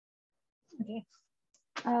Okay.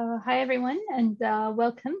 Hi, everyone, and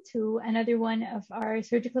welcome to another one of our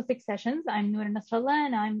surgical fix sessions. I'm Noor Nasrallah,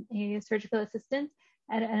 and I'm a surgical assistant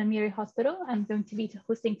at Biliary Hospital. I'm going to be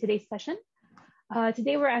hosting today's session.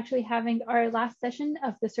 Today, we're actually having our last session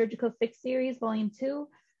of the Surgical Fix series, Volume 2.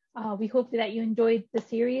 We hope that you enjoyed the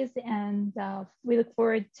series, and we look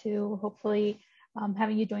forward to hopefully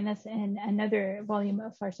having you join us in another volume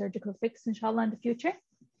of our Surgical Fix, inshallah, in the future.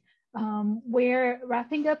 We're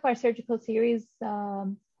wrapping up our surgical series,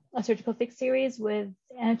 a surgical fix series, with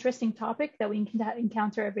an interesting topic that we can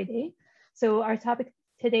encounter every day. So our topic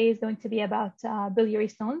today is going to be about biliary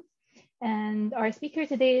stones. And our speaker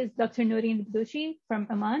today is Dr. Noreen Bdushi from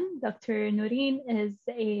Oman. Dr. Noreen is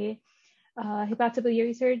a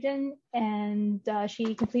hepatobiliary surgeon, and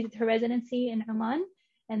she completed her residency in Oman.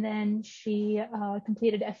 And then she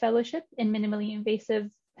completed a fellowship in minimally invasive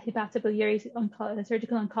hepatobiliary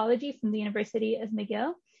surgical oncology from the University of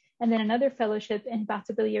McGill, and then another fellowship in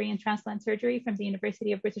hepatobiliary and transplant surgery from the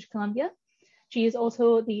University of British Columbia. She is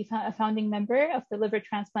also the founding member of the Liver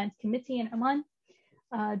Transplant Committee in Oman.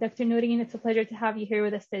 Dr. Noreen, it's a pleasure to have you here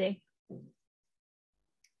with us today.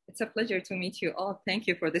 It's a pleasure to meet you all. Thank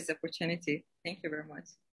you for this opportunity. Thank you very much.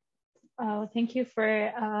 Thank you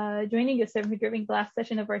for joining us during the last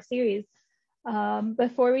session of our series.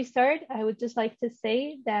 Before we start, I would just like to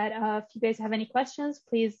say that if you guys have any questions,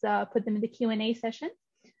 please put them in the Q&A session.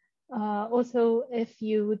 Also, if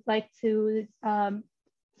you would like to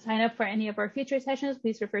sign up for any of our future sessions,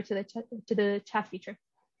 please refer to the chat feature.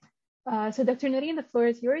 So Dr. Noreen, the floor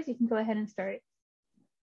is yours. You can go ahead and start.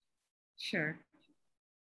 Sure.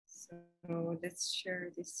 So let's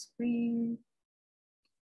share the screen.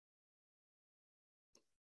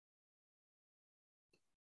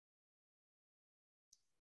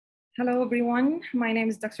 Hello, everyone. My name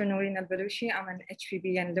is Dr. Noreen Al-Balushi. I'm an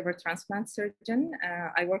HPB and liver transplant surgeon.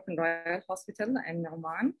 I work in Royal Hospital in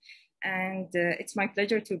Oman. And it's my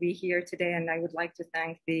pleasure to be here today. And I would like to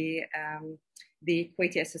thank the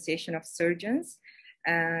Kuwaiti Association of Surgeons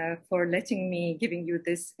for letting me giving you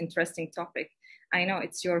this interesting topic. I know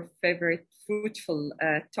it's your favorite fruitful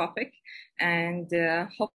topic, and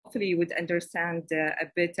hopefully you would understand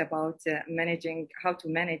a bit about how to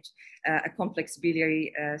manage a complex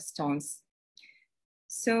biliary stones.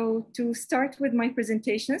 So to start with my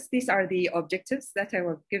presentations, these are the objectives that I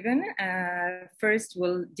was given. First,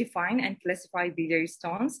 we'll define and classify biliary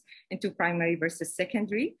stones into primary versus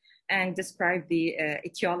secondary, and describe the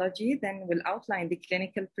etiology. Then we'll outline the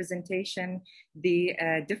clinical presentation, the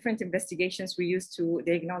different investigations we use to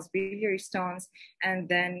diagnose biliary stones, and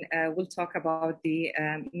then we'll talk about the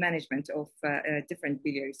management of different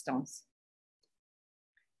biliary stones.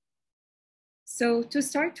 So to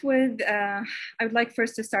start with, I would like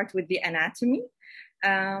first to start with the anatomy.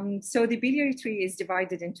 So the biliary tree is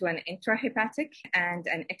divided into an intrahepatic and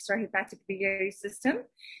an extrahepatic biliary system.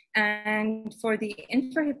 And for the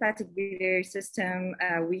intrahepatic biliary system,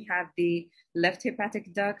 we have the left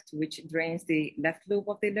hepatic duct, which drains the left lobe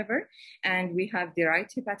of the liver. And we have the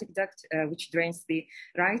right hepatic duct, which drains the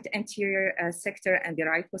right anterior sector and the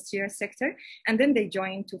right posterior sector. And then they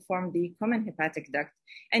join to form the common hepatic duct.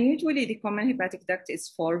 And usually the common hepatic duct is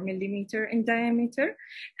 4 millimeter in diameter.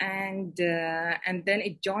 And then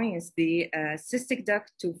it joins the cystic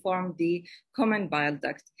duct to form the common bile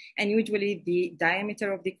duct. And usually the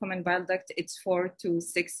diameter of the common bile duct, it's 4 to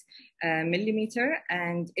 6 millimeter,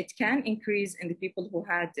 and it can increase in the people who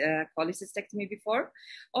had cholecystectomy before,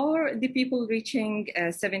 or the people reaching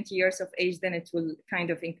 70 years of age, then it will kind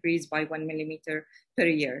of increase by 1 millimeter per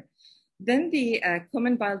year. Then the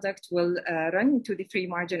common bile duct will run into the free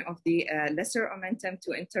margin of the lesser omentum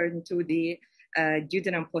to enter into the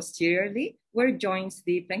duodenum posteriorly, where it joins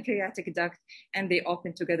the pancreatic duct, and they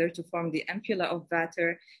open together to form the ampulla of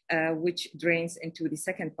Vater, which drains into the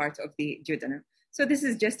second part of the duodenum. So this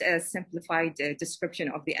is just a simplified description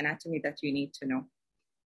of the anatomy that you need to know.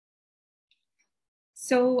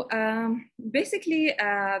 So basically,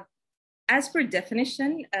 as per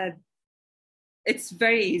definition, it's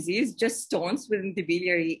very easy. It's just stones within the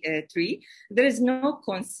biliary tree. There is no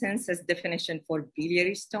consensus definition for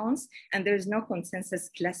biliary stones, and there is no consensus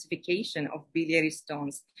classification of biliary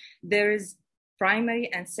stones. There is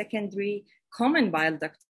primary and secondary common bile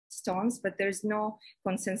duct stones, but there's no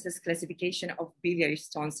consensus classification of biliary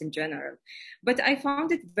stones in general. But I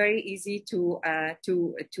found it very easy to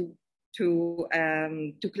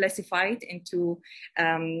classify it into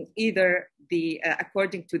either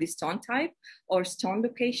according to the stone type or stone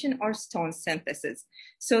location or stone synthesis.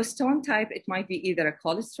 So stone type, it might be either a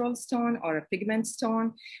cholesterol stone or a pigment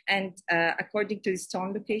stone. And according to the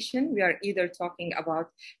stone location, we are either talking about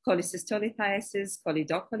cholecystolithiasis,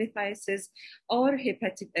 choledocholithiasis, or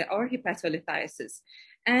hepatolithiasis.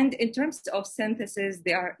 And in terms of synthesis,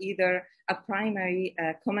 they are either a primary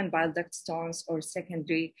common bile duct stones or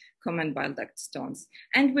secondary common bile duct stones.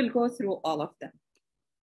 And we'll go through all of them.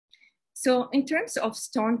 So in terms of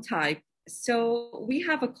stone type, so we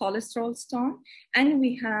have a cholesterol stone and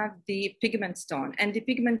we have the pigment stone. And the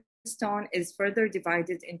pigment stone is further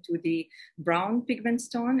divided into the brown pigment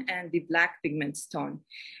stone and the black pigment stone.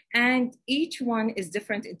 And each one is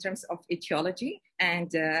different in terms of etiology,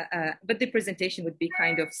 and but the presentation would be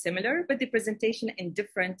kind of similar, but the presentation in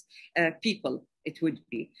different people it would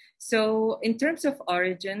be. So in terms of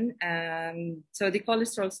origin, so the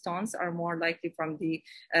cholesterol stones are more likely from the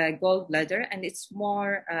gallbladder, and it's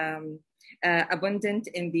more abundant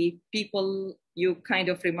in the people, you kind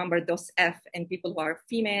of remember those F, in people who are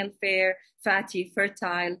female, fair, fatty,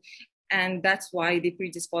 fertile. And that's why the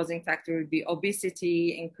predisposing factor would be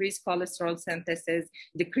obesity, increased cholesterol synthesis,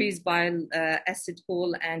 decreased bile acid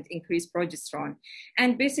pool, and increased progesterone.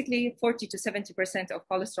 And basically 40 to 70% of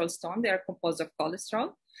cholesterol stone, they are composed of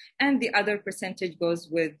cholesterol. And the other percentage goes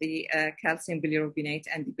with the calcium bilirubinate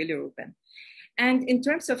and the bilirubin. And in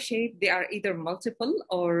terms of shape, they are either multiple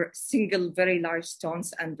or single very large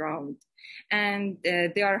stones and round. And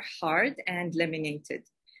they are hard and laminated.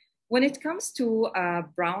 When it comes to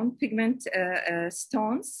brown pigment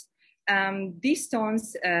stones, these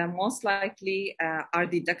stones most likely are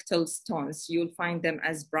the ductal stones. You'll find them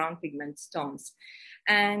as brown pigment stones.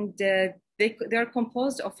 And they are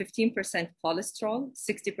composed of 15% cholesterol,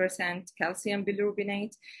 60% calcium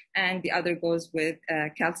bilirubinate, and the other goes with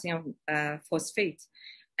calcium phosphate.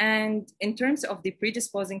 And in terms of the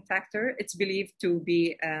predisposing factor, it's believed to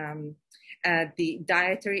be the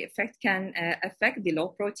dietary effect can affect the low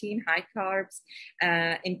protein, high carbs,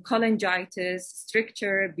 in cholangitis,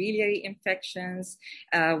 stricture, biliary infections,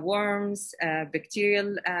 worms,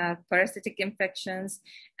 bacterial parasitic infections,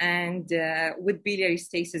 and with biliary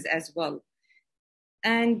stasis as well.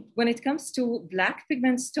 And when it comes to black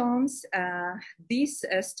pigment stones, these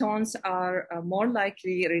stones are more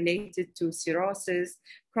likely related to cirrhosis,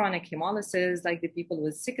 chronic hemolysis, like the people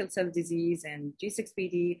with sickle cell disease and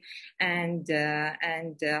G6PD, and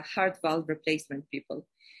heart valve replacement people.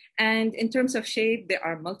 And in terms of shape, there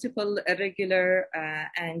are multiple irregular,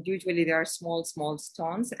 and usually they are small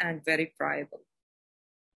stones and very friable.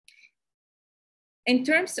 In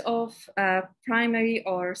terms of primary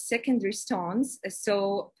or secondary stones,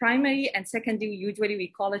 so primary and secondary, usually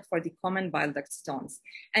we call it for the common bile duct stones.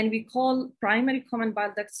 And we call primary common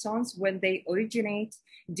bile duct stones when they originate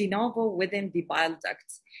de novo within the bile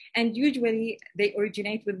ducts. And usually they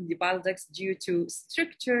originate within the bile ducts due to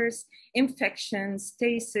strictures, infections,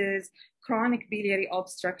 stasis, chronic biliary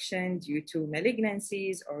obstruction due to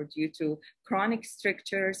malignancies or due to chronic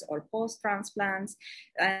strictures or post-transplants.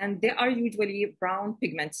 And they are usually brown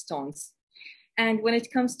pigment stones. And when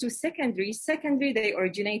it comes to secondary, they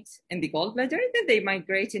originate in the gallbladder, then they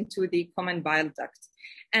migrate into the common bile duct.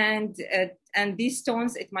 And these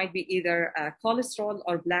stones, it might be either cholesterol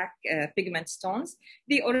or black pigment stones,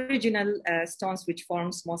 the original stones which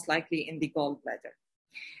forms most likely in the gallbladder.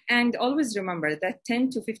 And always remember that 10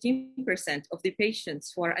 to 15% of the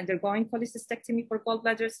patients who are undergoing cholecystectomy for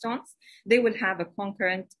gallbladder stones, they will have a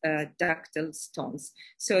concurrent ductal stones.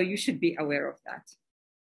 So you should be aware of that.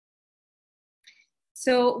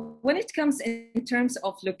 So when it comes in terms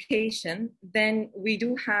of location, then we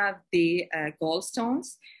do have the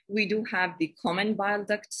gallstones, we do have the common bile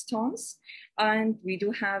duct stones, and we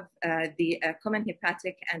do have the common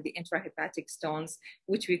hepatic and the intrahepatic stones,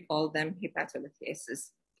 which we call them hepatolithiasis.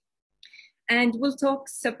 And we'll talk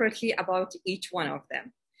separately about each one of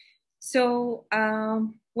them. So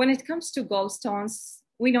when it comes to gallstones,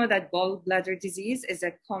 we know that gallbladder disease is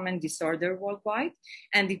a common disorder worldwide,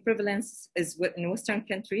 and the prevalence is in Western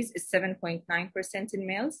countries is 7.9% in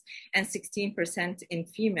males and 16% in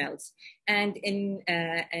females. And in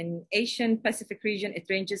Asian Pacific region, it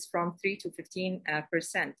ranges from 3 to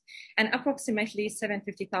 15%. And approximately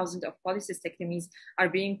 750,000 of cholecystectomies are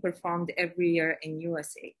being performed every year in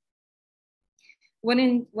USA.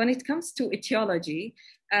 When it comes to etiology,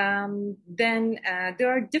 then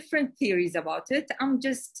there are different theories about it. I'm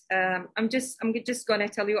just going to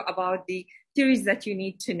tell you about the theories that you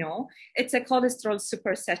need to know. It's a cholesterol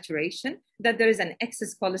supersaturation, that there is an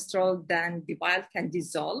excess cholesterol, then the bile can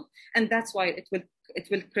dissolve, and that's why it will it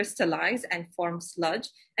will crystallize and form sludge,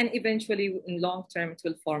 and eventually in long term it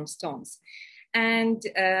will form stones. And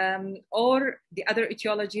or the other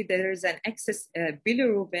etiology, there is an excess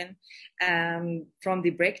bilirubin from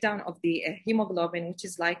the breakdown of the hemoglobin, which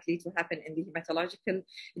is likely to happen in the hematological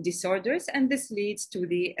disorders, and this leads to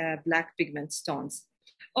the black pigment stones.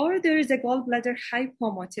 Or there is a gallbladder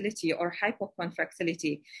hypomotility or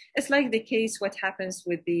hypocontractility. It's like the case what happens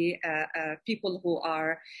with the people who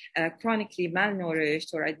are chronically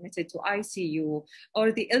malnourished or admitted to ICU,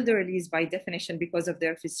 or the elderly by definition because of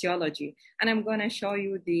their physiology. And I'm going to show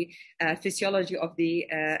you the physiology of the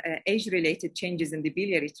age-related changes in the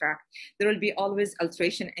biliary tract. There will be always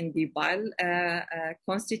alteration in the bile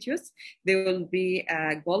constituents. There will be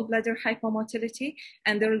gallbladder hypomotility,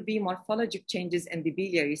 and there will be morphologic changes in the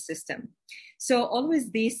biliary system. So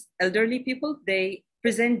always these elderly people, they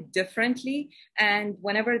present differently, and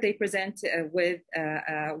whenever they present with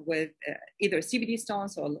either CBD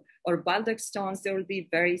stones or bile duct stones, they will be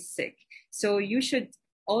very sick. So you should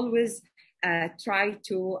always try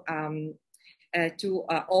to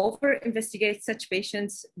over-investigate such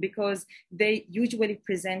patients because they usually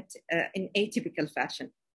present in atypical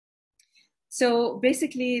fashion. So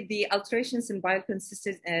basically, the alterations in bile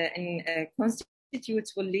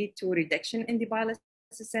constitutes will lead to reduction in the bile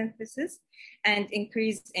synthesis and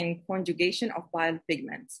increase in conjugation of bile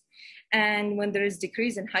pigments. And when there is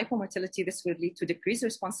decrease in hypomotility, this will lead to decreased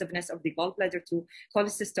responsiveness of the gallbladder to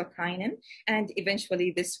cholecystokinin, and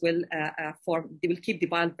eventually this will they will keep the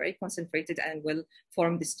bile very concentrated and will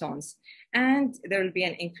form the stones. And there will be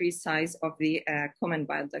an increased size of the common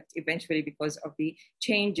bile duct eventually because of the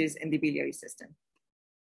changes in the biliary system.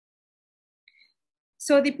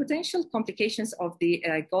 So the potential complications of the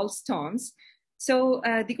gallstones. So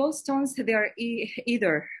the gallstones, they are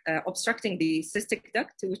either obstructing the cystic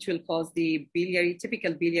duct, which will cause the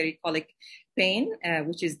typical biliary colic pain,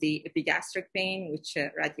 which is the epigastric pain, which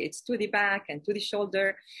radiates to the back and to the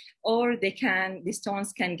shoulder, or the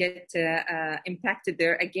stones can get impacted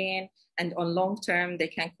there again, and on long term, they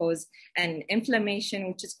can cause an inflammation,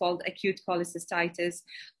 which is called acute cholecystitis,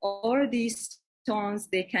 or these stones,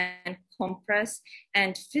 they can compress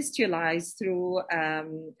and fistulize through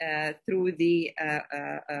the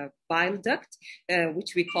bile duct,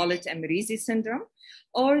 which we call it Emerisi syndrome,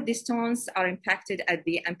 or the stones are impacted at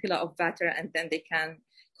the ampulla of Vater, and then they can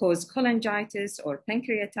cause cholangitis or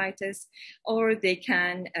pancreatitis, or they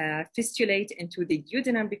can fistulate into the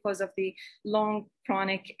duodenum because of the long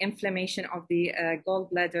chronic inflammation of the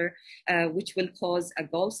gallbladder, which will cause a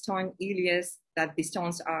gallstone ileus, that the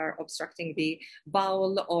stones are obstructing the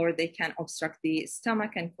bowel, or they can obstruct the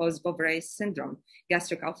stomach and cause Bovary's syndrome,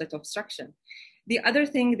 gastric outlet obstruction. The other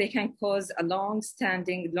thing, they can cause a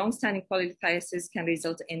long-standing polylithiasis can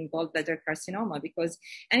result in gallbladder carcinoma, because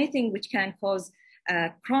anything which can cause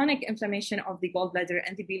chronic inflammation of the gallbladder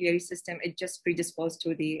and the biliary system, it just predisposed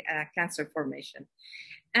to the cancer formation.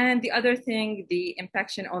 And the other thing, the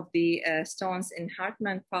impaction of the stones in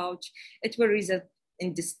Hartmann pouch, it will result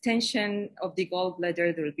in distension of the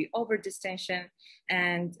gallbladder. There will be over distension,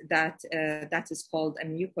 and that is called a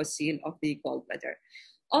mucocele of the gallbladder.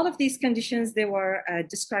 All of these conditions, they were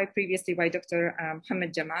described previously by Dr.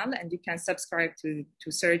 Mohammed Jamal, and you can subscribe to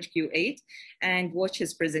Surge Q8 and watch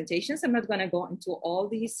his presentations. I'm not going to go into all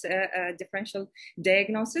these differential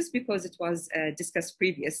diagnoses because it was discussed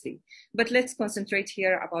previously. But let's concentrate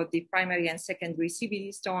here about the primary and secondary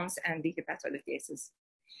CBD stones and the hepatolithiasis.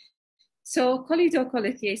 So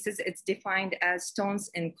choledocholitis, it's defined as stones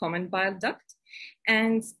in common bile duct,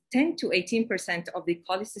 and 10 to 18% of the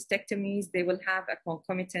cholecystectomies, they will have a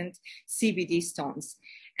concomitant CBD stones.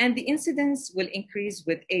 And the incidence will increase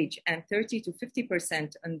with age, and 30 to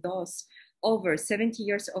 50% on those over 70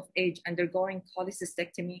 years of age undergoing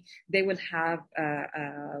cholecystectomy, they will have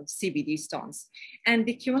CBD stones. And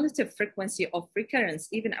the cumulative frequency of recurrence,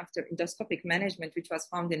 even after endoscopic management, which was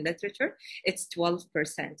found in literature, it's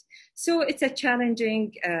 12%. So it's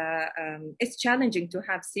challenging to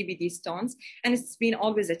have CBD stones, and it's been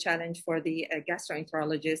always a challenge for the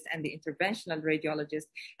gastroenterologist and the interventional radiologist,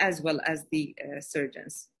 as well as the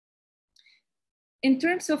surgeons. In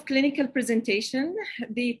terms of clinical presentation,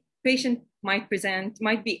 the patient might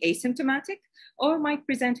be asymptomatic, or might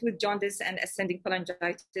present with jaundice and ascending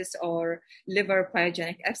cholangitis or liver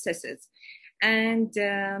pyogenic abscesses. And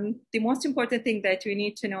the most important thing that we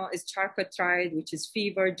need to know is Charcot triad, which is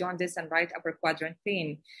fever, jaundice, and right upper quadrant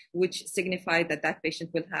pain, which signify that that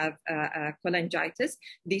patient will have cholangitis.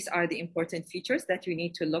 These are the important features that you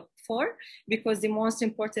need to look for, because the most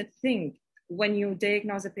important thing when you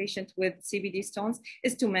diagnose a patient with CBD stones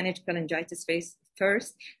is to manage cholangitis phase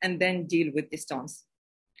first and then deal with the stones.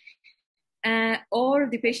 Or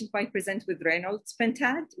the patient might present with Raynaud's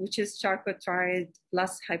pentad, which is Charcot-Triad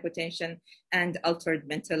plus hypotension and altered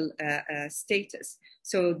mental status.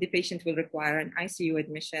 So the patient will require an ICU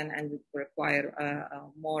admission and will require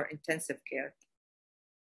more intensive care.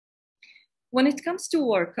 When it comes to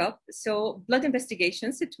workup, so blood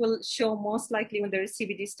investigations, it will show most likely when there is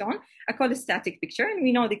CVD stone, a cholestatic picture. And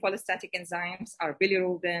we know the cholestatic enzymes are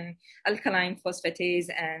bilirubin, alkaline phosphatase,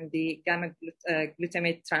 and the gamma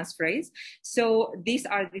glutamate transferase. So these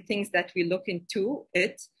are the things that we look into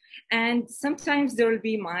it. And sometimes there will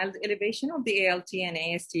be mild elevation of the ALT and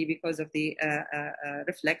AST because of the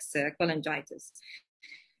reflex cholangitis.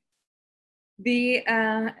 The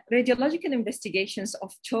radiological investigations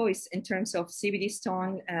of choice in terms of CVD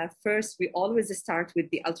stone, first, we always start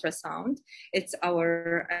with the ultrasound. It's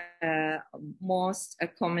our most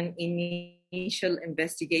common initial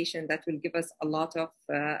investigation that will give us a lot of,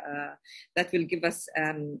 that will give us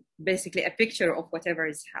basically a picture of whatever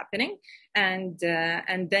is happening. And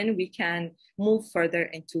then we can move further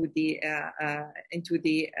into the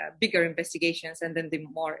bigger investigations and then the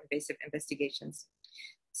more invasive investigations.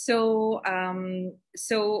 So,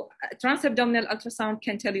 transabdominal ultrasound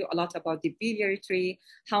can tell you a lot about the biliary tree,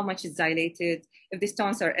 how much is dilated. If the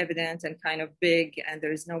stones are evident and kind of big and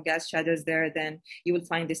there is no gas shadows there, then you will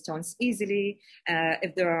find the stones easily.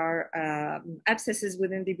 If there are abscesses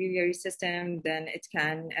within the biliary system, then it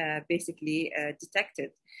can basically detect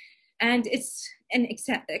it. And it's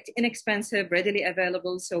inexpensive, readily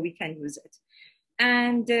available, so we can use it.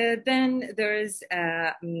 And then there is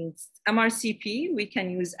MRCP. We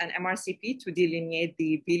can use an MRCP to delineate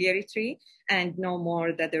the biliary tree and know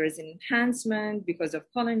more that there is an enhancement because of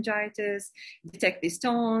cholangitis, detect the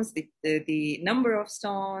stones, the number of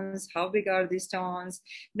stones, how big are the stones.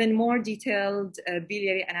 Then more detailed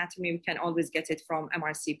biliary anatomy, we can always get it from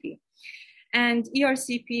MRCP. And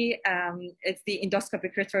ERCP, it's the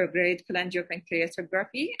endoscopic retrograde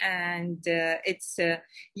cholangiopancreatography, and it's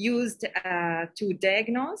used to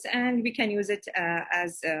diagnose, and we can use it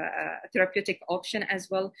as a therapeutic option as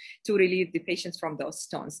well to relieve the patients from those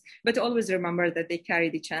stones. But always remember that they carry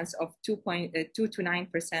the chance of 2 to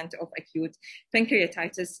 9% of acute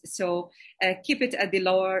pancreatitis. So keep it at the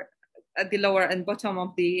lower and bottom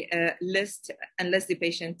of the list unless the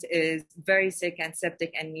patient is very sick and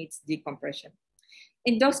septic and needs decompression.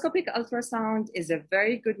 Endoscopic ultrasound is a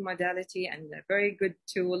very good modality and a very good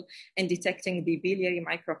tool in detecting the biliary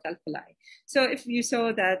microcalculi. So if you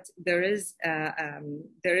saw that there is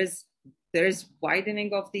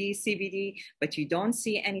widening of the CVD, but you don't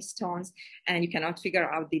see any stones and you cannot figure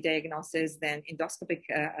out the diagnosis, then endoscopic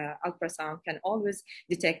ultrasound can always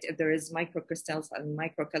detect if there is microcrystals and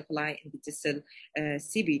microcalculi in the distal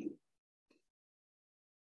CVD.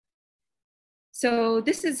 So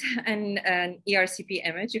this is an ERCP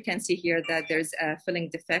image. You can see here that there's a filling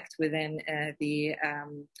defect within the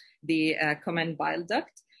common bile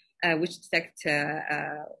duct, which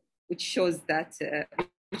shows that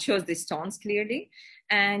which shows the stones clearly.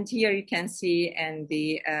 And here you can see in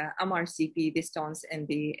the MRCP the stones in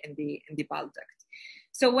the bile duct.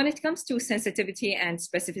 So when it comes to sensitivity and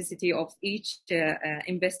specificity of each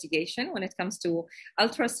investigation, when it comes to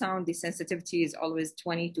ultrasound, the sensitivity is always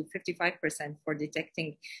 20 to 55% for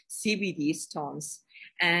detecting CVD stones.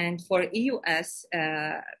 And for EUS,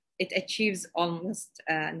 it achieves almost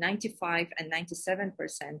 95 and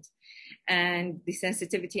 97%. And the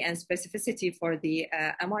sensitivity and specificity for the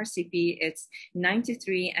MRCP, it's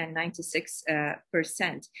 93 and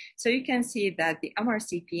 96%. So you can see that the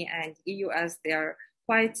MRCP and EUS, they are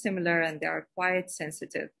quite similar and they are quite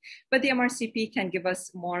sensitive. But the MRCP can give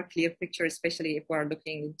us more clear picture, especially if we're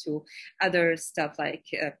looking into other stuff like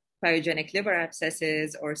pyogenic liver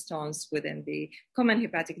abscesses or stones within the common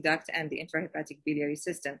hepatic duct and the intrahepatic biliary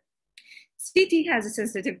system. CT has a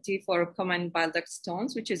sensitivity for common bile duct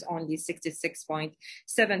stones, which is only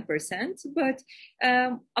 66.7%. But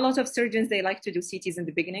a lot of surgeons, they like to do CTs in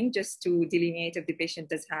the beginning just to delineate if the patient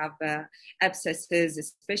does have abscesses,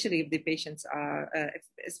 especially if the patients are,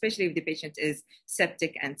 especially if the patient is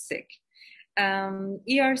septic and sick.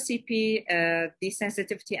 ERCP, the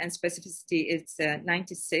sensitivity and specificity is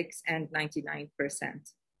 96 and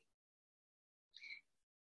 99%.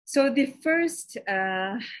 So the first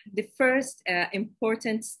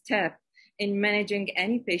important step in managing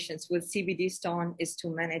any patients with CVD stone is to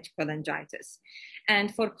manage cholangitis.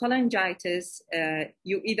 And for cholangitis,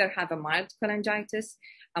 you either have a mild cholangitis,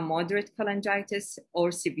 a moderate cholangitis,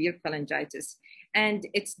 or severe cholangitis. and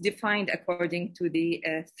it's defined according to the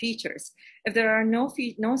features. If there are no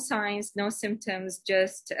signs, no symptoms,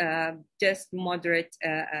 just moderate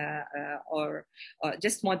or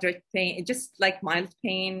just moderate pain, just like mild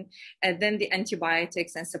pain, then the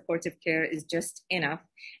antibiotics and supportive care is just enough,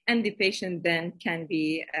 and the patient then can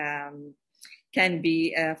be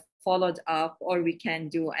followed up, or we can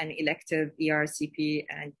do an elective ERCP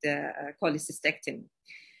and cholecystectomy.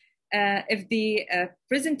 If the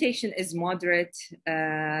presentation is moderate,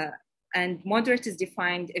 and moderate is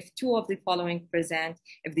defined if two of the following present,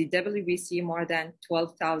 if the WBC more than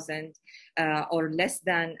 12,000 or less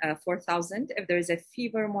than 4,000, if there is a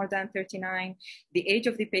fever more than 39, the age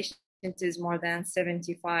of the patient is more than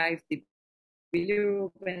 75, the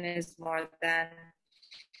bilirubin is more than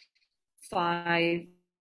 5,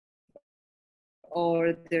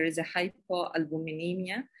 or there is a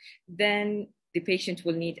hypoalbuminemia, then the patient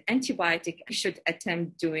will need antibiotic. We should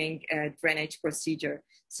attempt doing a drainage procedure.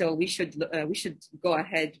 So we should go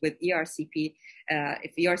ahead with ERCP.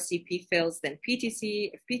 If ERCP fails, then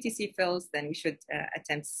PTC. If PTC fails, then we should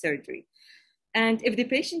attempt surgery. And if the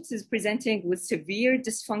patient is presenting with severe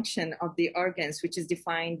dysfunction of the organs, which is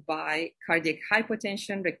defined by cardiac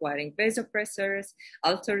hypotension requiring vasopressors,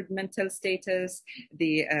 altered mental status,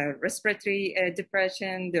 the respiratory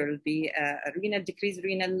depression, there will be decreased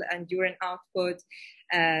renal and urine output,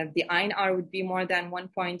 the INR would be more than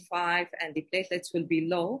 1.5, and the platelets will be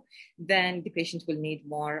low, then the patient will need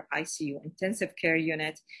more ICU, intensive care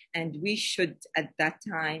unit, and we should at that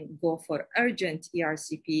time go for urgent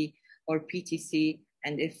ERCP or PTC,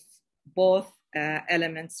 and if both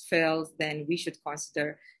elements fail, then we should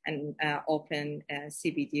consider an open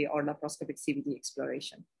CBD or laparoscopic CBD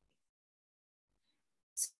exploration.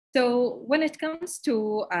 So when it comes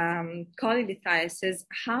to cholelithiasis,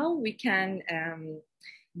 how we can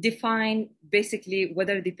define basically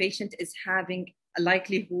whether the patient is having a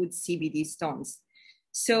likelihood CBD stones.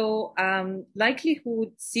 So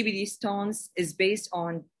likelihood CBD stones is based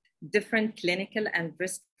on different clinical and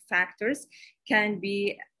risk factors.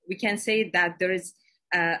 We can say that there is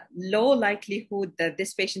a low likelihood that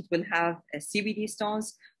this patient will have a CBD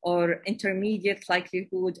stones, or intermediate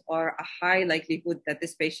likelihood, or a high likelihood that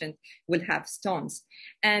this patient will have stones.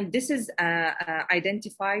 And this is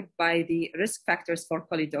identified by the risk factors for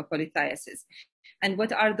cholelithiasis. And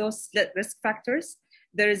what are those risk factors?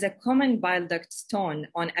 There is a common bile duct stone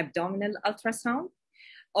on abdominal ultrasound,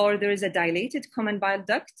 or there is a dilated common bile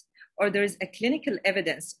duct, or there is a clinical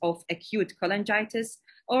evidence of acute cholangitis,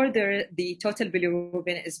 or the total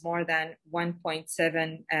bilirubin is more than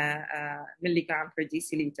 1.7 milligram per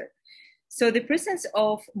deciliter. So the presence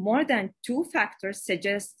of more than 2 factors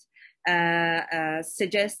suggests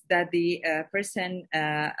that the person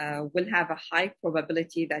will have a high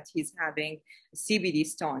probability that he's having CBD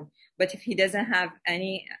stone. But if he doesn't have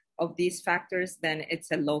any of these factors, then it's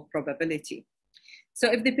a low probability. So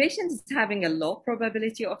if the patient is having a low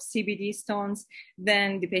probability of CBD stones,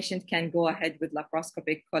 then the patient can go ahead with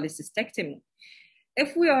laparoscopic cholecystectomy.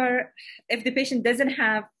 If the patient doesn't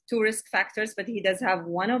have 2 risk factors, but he does have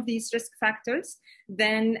one of these risk factors,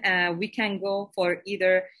 then we can go for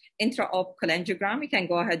either intra-op cholangiogram. We can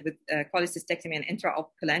go ahead with cholecystectomy and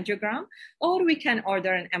intra-op cholangiogram, or we can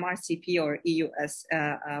order an MRCP or EUS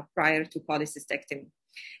prior to cholecystectomy.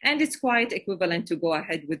 And it's quite equivalent to go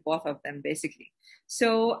ahead with both of them, basically.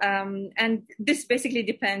 So, and this basically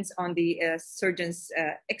depends on the surgeon's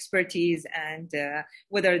expertise and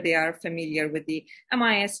whether they are familiar with the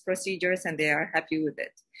MIS procedures and they are happy with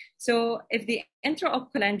it. So if the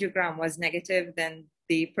intra-op cholangiogram was negative, then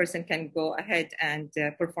the person can go ahead and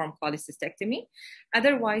perform cholecystectomy.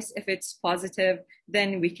 Otherwise, if it's positive,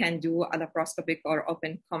 then we can do a laparoscopic or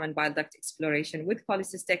open common bile duct exploration with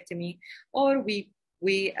cholecystectomy, or we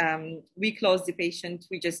close the patient,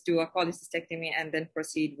 we just do a cholecystectomy and then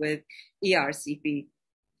proceed with ERCP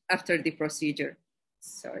after the procedure.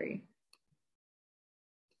 Sorry.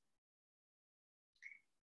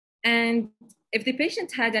 And if the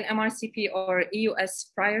patient had an MRCP or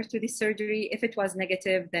EUS prior to the surgery, if it was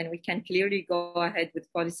negative, then we can clearly go ahead with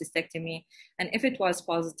cholecystectomy. And if it was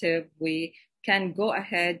positive, we can go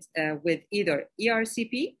ahead with either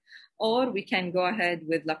ERCP, or we can go ahead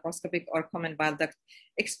with laparoscopic or common bile duct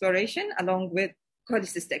exploration along with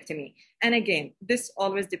cholecystectomy. And again, this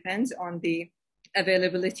always depends on the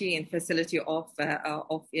availability and facility of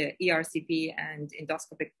ERCP and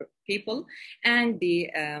endoscopic people and the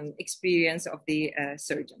experience of the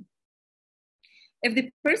surgeon. If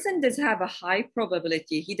the person does have a high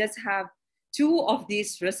probability, he does have 2 of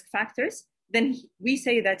these risk factors, then we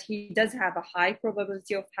say that he does have a high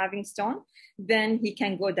probability of having stone, then he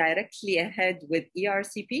can go directly ahead with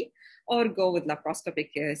ERCP or go with laparoscopic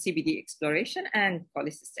CBD exploration and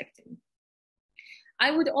cholecystectomy.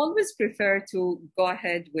 I would always prefer to go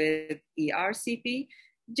ahead with ERCP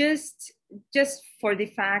just for the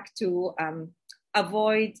fact to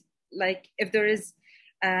avoid, like, if there is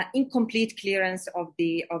incomplete clearance of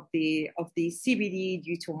the CBD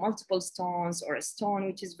due to multiple stones, or a stone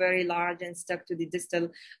which is very large and stuck to the distal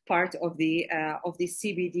part of the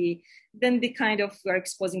CBD, then we're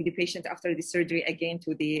exposing the patient after the surgery again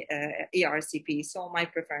to the ERCP. So my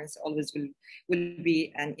preference always will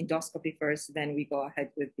be an endoscopy first, then we go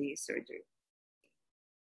ahead with the surgery.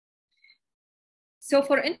 So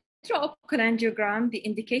for intraop cholangiogram, the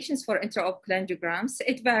indications for intraop cholangiograms,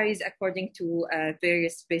 it varies according to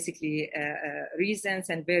various reasons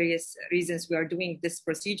and various reasons we are doing this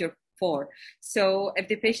procedure for. So if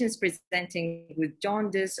the patient is presenting with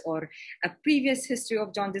jaundice or a previous history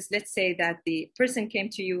of jaundice, let's say that the person came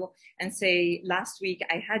to you and say, last week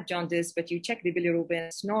I had jaundice, but you check the bilirubin,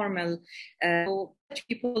 it's normal. So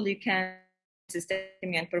people, you can system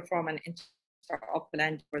and perform an intraop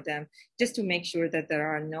cholangiogram for them, just to make sure that there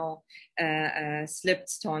are no slipped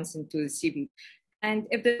stones into the CBD. And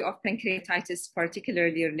if there's of pancreatitis,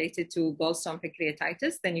 particularly related to gallstone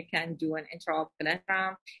pancreatitis, then you can do an intraop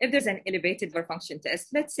cholangiogram. If there's an elevated liver function test,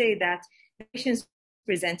 let's say that the patient's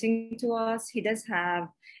presenting to us, he does have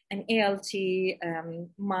an ALT,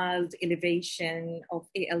 mild elevation of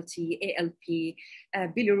ALT, ALP,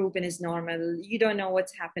 bilirubin is normal. You don't know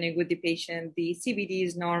what's happening with the patient. The CBD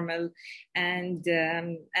is normal, and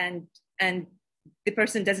the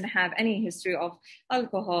person doesn't have any history of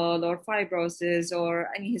alcohol or fibrosis or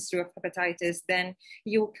any history of hepatitis, then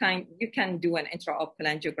you can do an intraop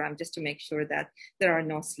cholangiogram just to make sure that there are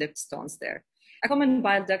no slipped stones there. A common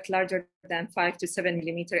bile duct larger than 5 to 7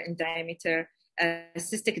 millimeter in diameter, a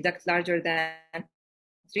cystic duct larger than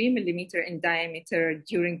 3 millimeter in diameter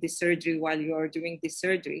during the surgery, while you're doing the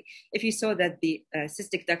surgery. If you saw that the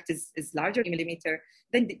cystic duct is larger than 3 millimeter,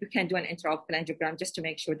 then you can do an intraop cholangiogram just to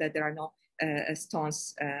make sure that there are no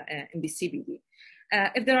stones in the CBD.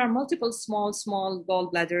 If there are multiple small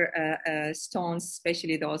gallbladder stones,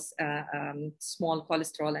 especially those small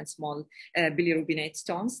cholesterol and small bilirubinate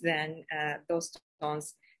stones, then those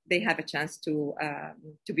stones, they have a chance to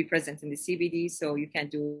be present in the CBD, so you can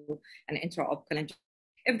do an intraop cholangiogram.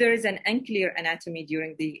 If there is an unclear anatomy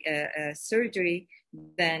during the surgery,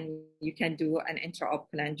 then you can do an intraop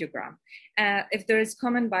cholangiogram. If there is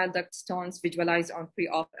common bile duct stones visualized on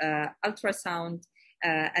pre-op ultrasound,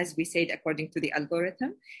 as we said, according to the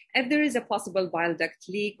algorithm. If there is a possible bile duct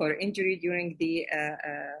leak or injury during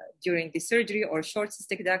the surgery, or short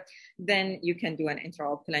cystic duct, then you can do an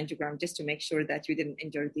intraop cholangiogram just to make sure that you didn't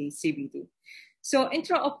injure the CBD. So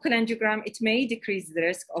intraop cholangiogram, it may decrease the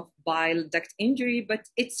risk of bile duct injury, but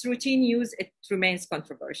its routine use, it remains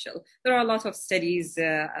controversial. There are a lot of studies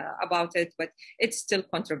about it, but it's still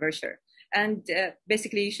controversial. And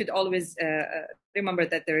basically, you should always remember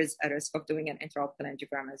that there is a risk of doing an intraop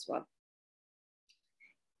cholangiogram as well.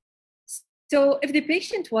 So if the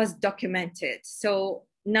patient was documented, so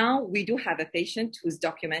now we do have a patient who's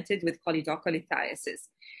documented with choledocholithiasis.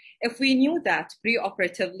 If we knew that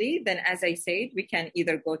preoperatively, then as I said, we can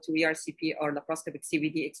either go to ERCP or laparoscopic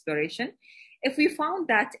CBD exploration. If we found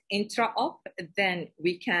that intra-op, then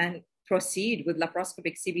we can proceed with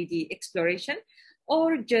laparoscopic CBD exploration,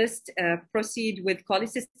 or just proceed with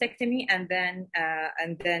cholecystectomy and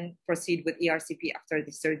then proceed with ERCP after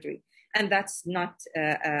the surgery. And that's not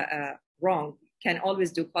wrong. You can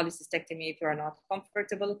always do cholecystectomy if you are not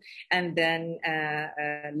comfortable, and then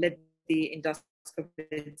let the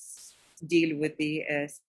endoscopists deal with the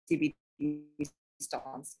CBD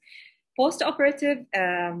stones. Post-operative,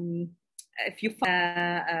 if you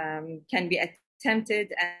can be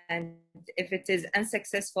attempted, and if it is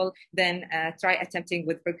unsuccessful, then try attempting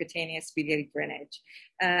with percutaneous biliary drainage.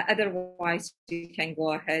 Otherwise, you can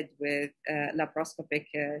go ahead with laparoscopic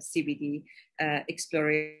CBD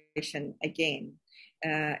exploration again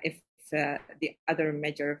if the other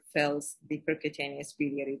measure fails the percutaneous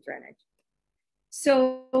biliary drainage.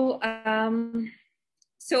 So,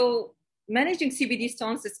 so managing CBD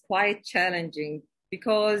stones is quite challenging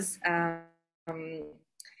because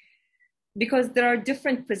because there are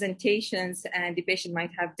different presentations and the patient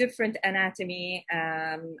might have different anatomy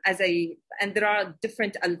and there are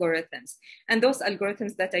different algorithms, and those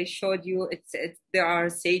algorithms that I showed you, there are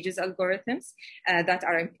SAGE's algorithms that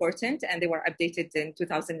are important, and they were updated in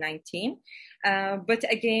 2019. But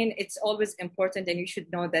again, it's always important, and you should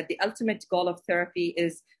know that the ultimate goal of therapy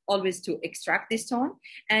is always to extract the stone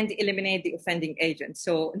and eliminate the offending agent.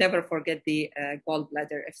 So never forget the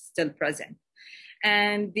gallbladder if still present.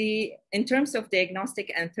 And in terms of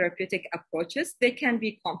diagnostic and therapeutic approaches, they can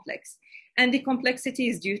be complex. And the complexity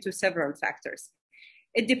is due to several factors.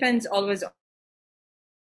 It depends always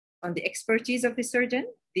on the expertise of the surgeon,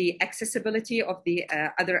 the accessibility of the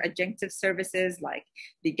other adjunctive services like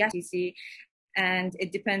the GATC, and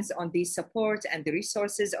it depends on the support and the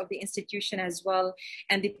resources of the institution as well,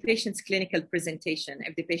 and the patient's clinical presentation.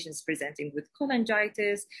 If the patient is presenting with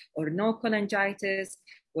cholangitis or no cholangitis,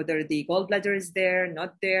 whether the gallbladder is there,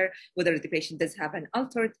 not there, whether the patient does have an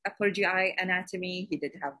altered upper GI anatomy, he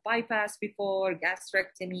did have bypass before,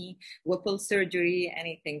 gastrectomy, Whipple surgery,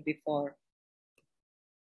 anything before.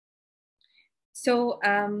 So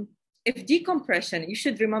if decompression, you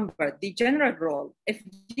should remember the general role. If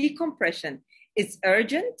decompression is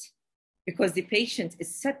urgent because the patient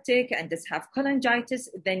is septic and does have cholangitis,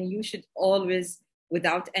 then you should always,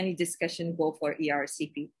 without any discussion, go for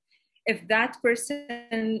ERCP. If that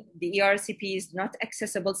person, the ERCP is not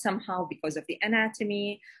accessible somehow because of the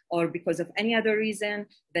anatomy or because of any other reason,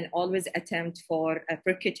 then always attempt for a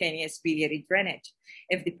percutaneous biliary drainage.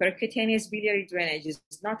 If the percutaneous biliary drainage is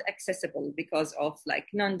not accessible because of like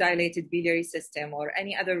non-dilated biliary system or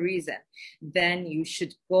any other reason, then you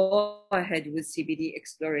should go ahead with CBD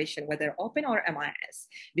exploration, whether open or MIS,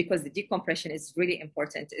 because the decompression is really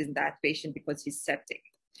important in that patient because he's septic.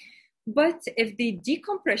 But if the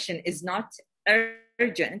decompression is not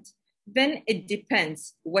urgent, then it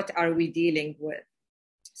depends what are we dealing with.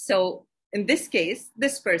 So in this case,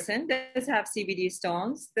 this person does have CBD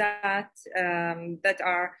stones that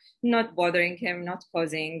are not bothering him, not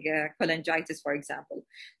causing cholangitis, for example.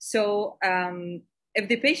 So if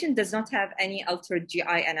the patient does not have any altered GI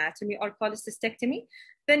anatomy or cholecystectomy,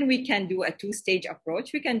 then we can do a two-stage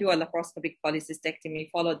approach. We can do a laparoscopic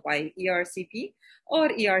cholecystectomy followed by ERCP, or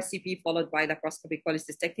ERCP followed by laparoscopic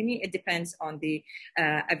cholecystectomy. It depends on the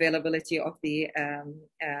availability of the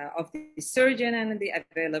surgeon and the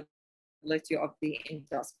availability of the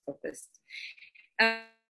endoscopist.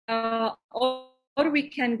 Or we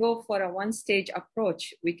can go for a one-stage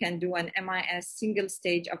approach. We can do an MIS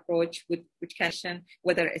single-stage approach, which can,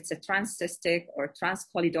 whether it's a transcystic or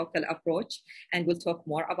transcholedochal approach, and we'll talk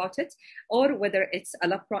more about it, or whether it's a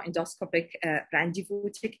laparoendoscopic rendezvous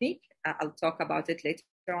technique. I'll talk about it later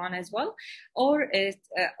on as well, or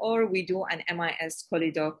we do an MIS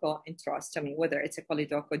choledocho enterostomy, whether it's a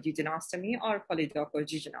choledocho duodenostomy or choledocho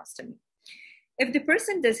jejunostomy. If the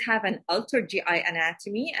person does have an altered GI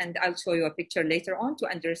anatomy, and I'll show you a picture later on to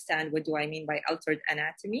understand what do I mean by altered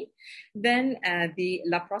anatomy, then the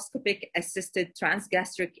laparoscopic assisted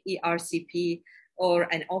transgastric ERCP or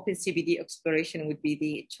an open CBD exploration would be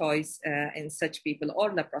the choice in such people, or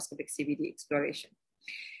laparoscopic CBD exploration.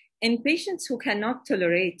 In patients who cannot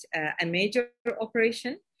tolerate a major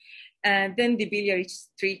operation, then the biliary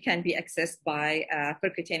tree can be accessed by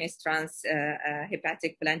percutaneous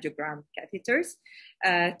transhepatic cholangiogram catheters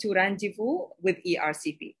to rendezvous with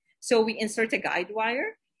ERCP. So we insert a guide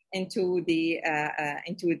wire into the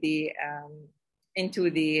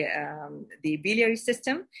biliary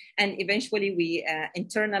system, and eventually we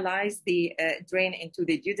internalize the drain into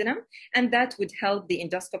the duodenum, and that would help the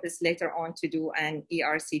endoscopist later on to do an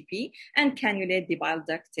ERCP and cannulate the bile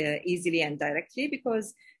duct easily and directly,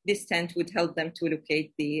 because this stent would help them to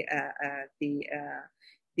locate the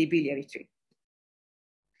biliary tree.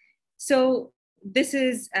 So this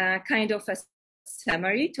is kind of a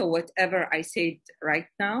summary to whatever I said right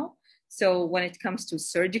now. So when it comes to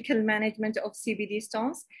surgical management of CBD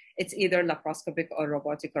stones, it's either laparoscopic or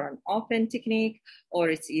robotic or an open technique, or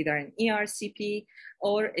it's either an ERCP,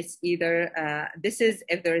 or it's either, this is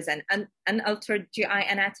if there is an unaltered GI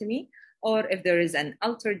anatomy, or if there is an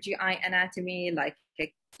altered GI anatomy,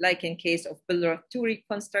 like in case of Biliary 2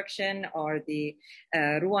 reconstruction or the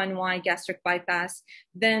Roux-en-Y gastric bypass,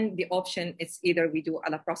 then the option is either we do a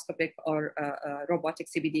laparoscopic or robotic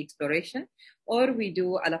CBD exploration, or we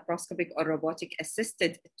do a laparoscopic or robotic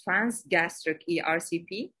assisted transgastric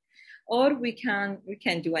ERCP, or we can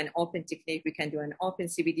do an open technique. We can do an open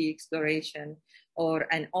CBD exploration or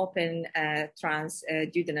an open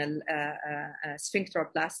transduodenal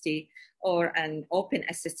sphincteroplasty, or an open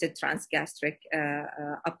assisted transgastric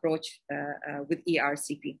approach with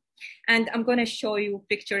ERCP. And I'm going to show you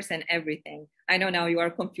pictures and everything. I know now you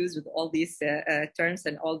are confused with all these terms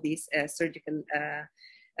and all these surgical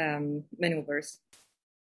maneuvers.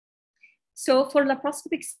 So for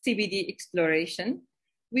laparoscopic CBD exploration,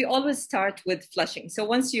 we always start with flushing. So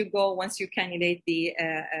once you cannulate the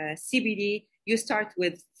CBD, you start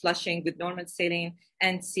with flushing with normal saline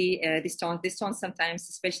and see the stones. The stones sometimes,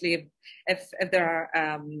 especially if there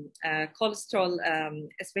are cholesterol,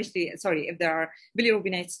 if there are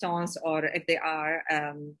bilirubinate stones, or if they are,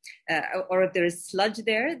 or if there is sludge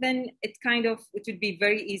there, then it would be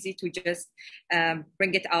very easy to just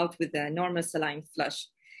bring it out with a normal saline flush.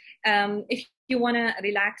 If you want to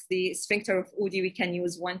relax the sphincter of Udi, we can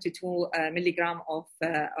use 1 to 2 milligram of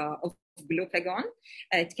glucagon.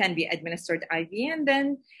 It can be administered IV, and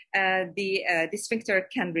then the sphincter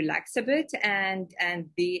can relax a bit, and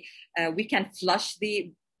we can flush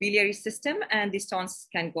the biliary system, and the stones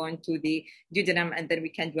can go into the duodenum, and then we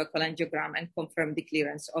can do a cholangiogram and confirm the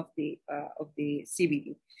clearance of the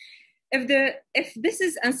CBD. If this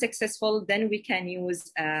is unsuccessful, then we can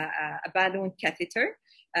use a balloon catheter.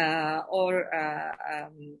 Or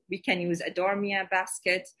we can use a Dormia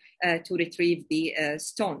basket to retrieve the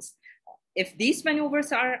stones. If these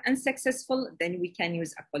maneuvers are unsuccessful, then we can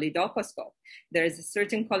use a choledocoscope. There is a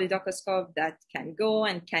certain choledocoscope that can go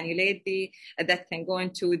and cannulate that can go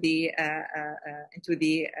into the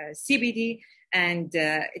CBD, and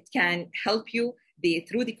it can help you.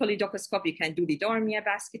 Through the choledocoscope, you can do the Dormia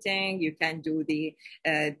basketing, you can do the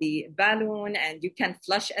balloon, and you can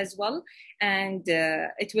flush as well, and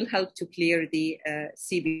it will help to clear the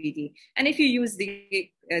CBD. And if you use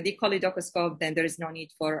the choledocoscope, then there is no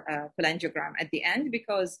need for a cholangiogram at the end,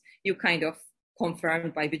 because you kind of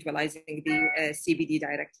confirmed by visualizing the CBD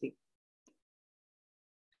directly.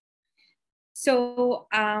 So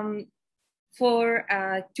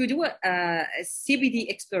to do a CBD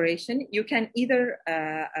exploration, you can either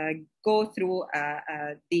go through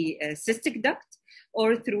the cystic duct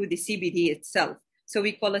or through the CBD itself. So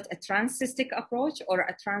we call it a transcystic approach or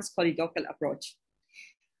a transcholedocal approach.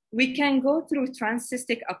 We can go through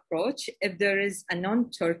transcystic approach if there is a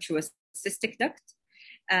non-tortuous cystic duct,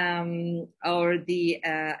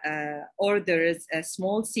 or there is a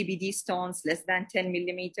small CBD stones less than 10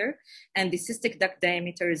 millimeter, and the cystic duct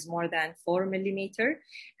diameter is more than 4 millimeter,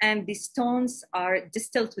 and the stones are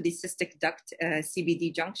distal to the cystic duct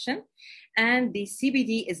CBD junction, and the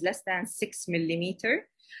CBD is less than 6 millimeter,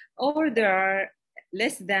 or there are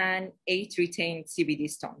less than 8 retained CBD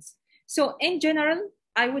stones. So in general,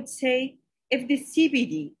 I would say if the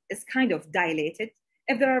CBD is kind of dilated,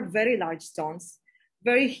 if there are very large stones,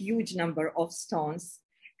 very huge number of stones,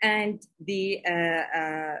 and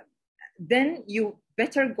then you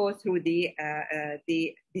better go through the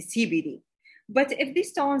CBD. But if the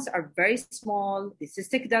stones are very small, the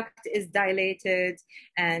cystic duct is dilated,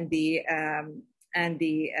 and the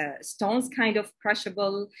stones kind of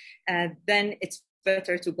crushable, then it's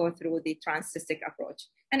better to go through the transcystic approach.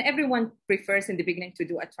 And everyone prefers in the beginning to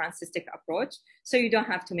do a transcystic approach, so you don't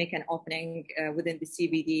have to make an opening within the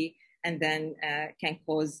CBD, and then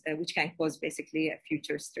which can cause basically a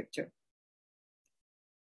future stricture.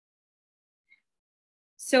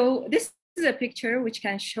 So this is a picture which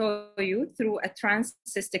can show you through a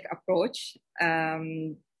transcystic approach.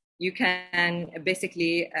 You can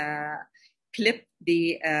basically clip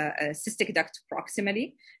the cystic duct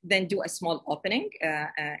proximally, then do a small opening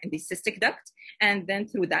in the cystic duct, and then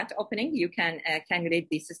through that opening you can cannulate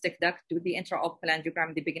the cystic duct, do the intraop cholangiogram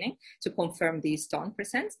in the beginning to confirm the stone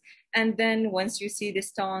presence, and then once you see the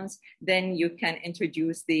stones, then you can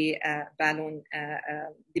introduce the balloon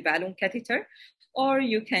catheter, or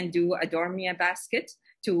you can do a Dormia basket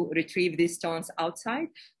to retrieve these stones outside,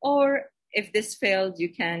 or if this failed, you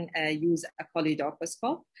can use a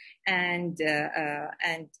choledocoscope and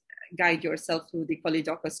guide yourself through the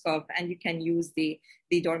choledocoscope, and you can use the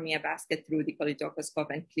Dormia basket through the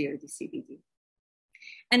choledocoscope and clear the CBD.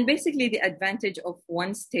 And basically the advantage of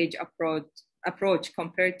one-stage approach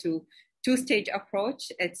compared to two-stage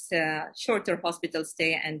approach, it's a shorter hospital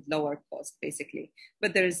stay and lower cost basically,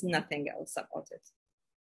 but there is nothing else about it.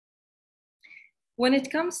 When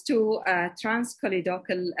it comes to a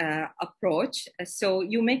transcholedocal approach, so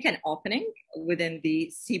you make an opening within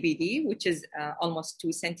the CBD, which is almost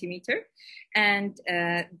 2 centimeters, and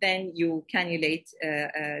then you cannulate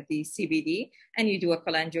the CBD, and you do a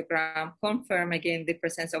cholangiogram, confirm again the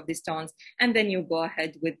presence of the stones, and then you go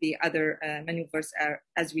ahead with the other maneuvers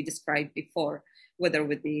as we described before, whether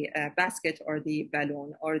with the basket or the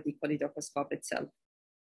balloon or the choledocoscope itself.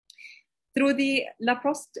 Through the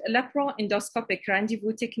laparoendoscopic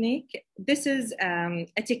rendezvous technique, this is a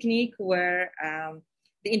technique where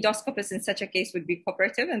the endoscopist in such a case would be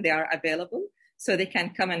cooperative and they are available. So they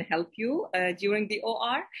can come and help you during the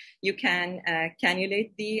OR. You can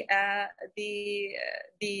cannulate the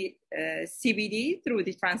CBD through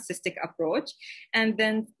the transcystic approach. And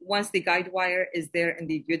then once the guide wire is there in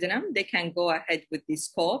the duodenum, they can go ahead with the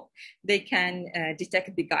scope. They can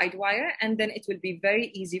detect the guide wire, and then it will be very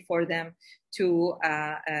easy for them to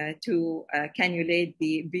cannulate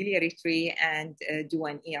the biliary tree and do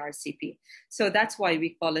an ERCP. So that's why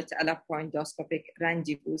we call it a laparoendoscopic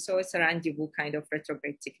rendezvous. So it's a rendezvous kind of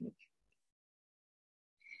retrograde technique.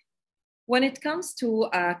 When it comes to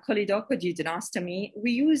choledochoduodenostomy,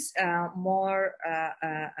 we use more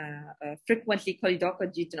frequently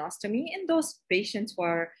choledochoduodenostomy in those patients who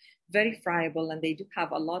are very friable and they do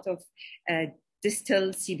have a lot of distal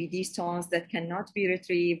CBD stones that cannot be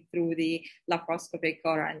retrieved through the laparoscopic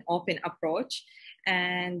or an open approach.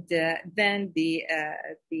 And then the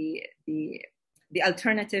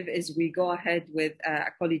alternative is we go ahead with a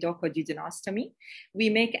choledochoduodenostomy. We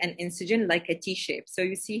make an incision like a T shape. So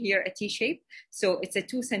you see here a T shape. So it's a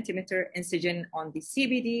 2 centimeter incision on the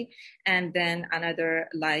CBD, and then another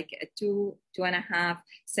like a 2.5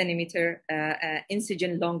 centimeter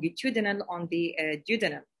incision longitudinal on the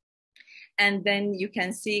duodenum. And then you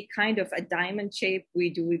can see kind of a diamond shape. We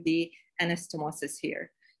do the anastomosis here.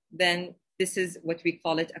 Then this is what we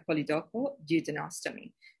call it, a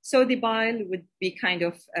choledochoduodenostomy. So the bile would be kind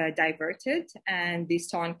of diverted and the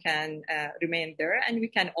stone can remain there, and we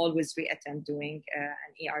can always reattempt doing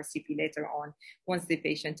an ERCP later on once the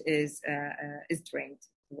patient is drained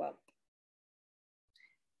well.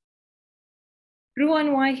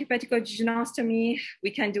 Roux-en-Y hepaticoduodenostomy,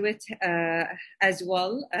 we can do it as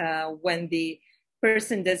well when the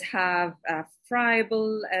person does have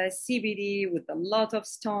friable CBD with a lot of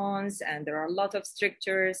stones and there are a lot of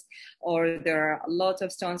strictures, or there are a lot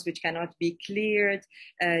of stones which cannot be cleared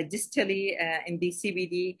distally in the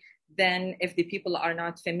CBD. Then if the people are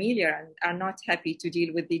not familiar and are not happy to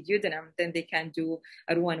deal with the duodenum, then they can do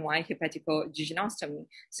a Roux-en-Y hepaticoduodenostomy.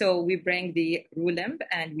 So we bring the Roux limb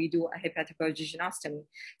and we do a hepaticoduodenostomy.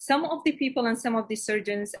 Some of the people and some of the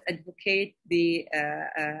surgeons advocate the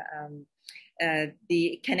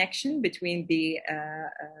connection between the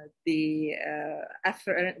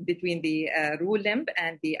Roux limb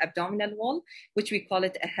and the abdominal wall, which we call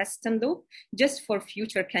it a Heston loop, just for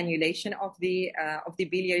future cannulation of the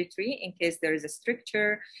biliary tree in case there is a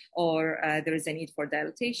stricture or there is a need for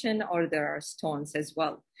dilatation or there are stones as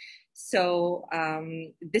well. So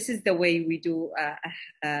this is the way we do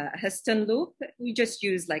a Heston loop. We just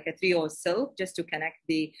use like a 3/0 silk just to connect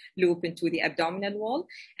the loop into the abdominal wall.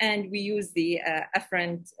 And we use the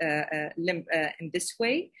afferent limb in this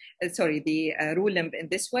way, the Roux limb in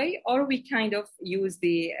this way, or we kind of use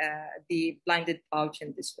the blinded pouch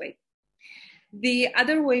in this way. The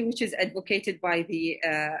other way, which is advocated by the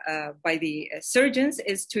surgeons,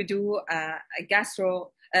 is to do a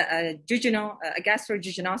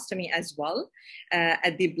gastroduodenostomy as well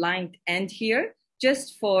at the blind end here,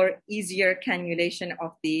 just for easier cannulation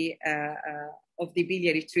of the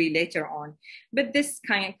biliary tree later on. But this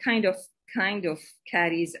kind of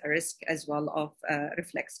carries a risk as well of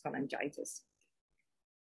reflex cholangitis.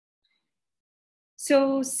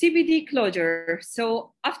 So CBD closure.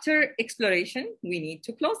 So after exploration, we need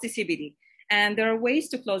to close the CBD. And there are ways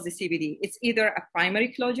to close the CBD. It's either a primary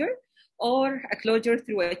closure or a closure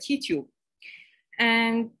through a T-tube.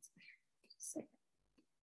 And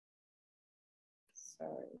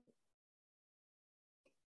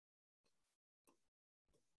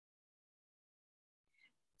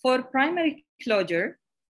for primary closure,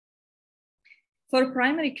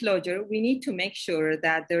 we need to make sure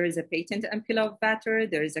that there is a patent ampulla of Vater,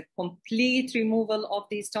 there is a complete removal of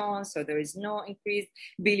these stones, so there is no increased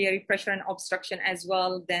biliary pressure and obstruction as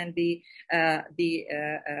well. Then the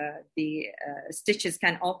stitches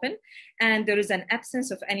can open, and there is an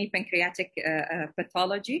absence of any pancreatic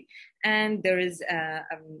pathology, and there is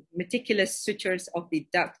meticulous sutures of the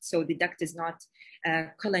duct, so the duct is not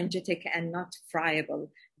cholangitic and not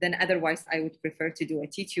friable. Then otherwise I would prefer to do a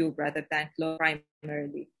T-tube rather than close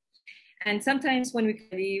primarily. And sometimes when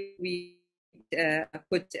we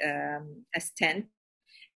put a stent,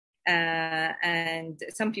 and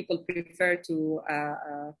some people prefer to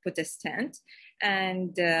put a stent,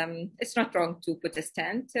 and it's not wrong to put a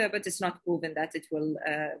stent, but it's not proven that it will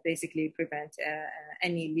basically prevent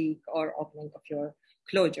any leak or opening of your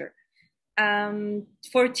closure.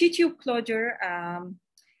 For T-tube closure,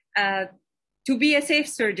 to be a safe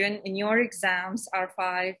surgeon in your exams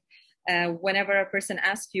R5, Whenever a person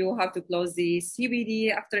asks you how to close the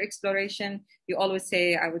CBD after exploration, you always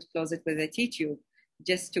say, I would close it with a T-tube,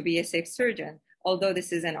 just to be a safe surgeon. Although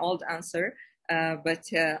this is an old answer, but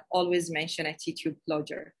always mention a T-tube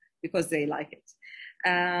closure because they like it.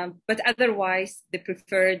 But otherwise, the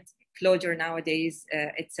preferred closure nowadays,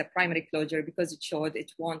 it's a primary closure because it showed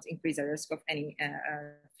it won't increase the risk of any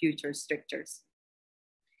future strictures.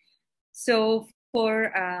 So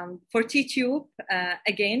for T-tube,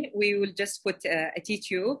 again, we will just put a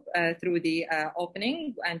T-tube through the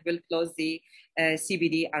opening and we'll close the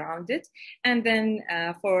CBD around it. And then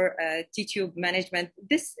for T-tube management,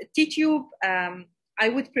 this T-tube, I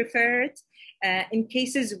would prefer it in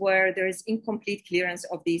cases where there is incomplete clearance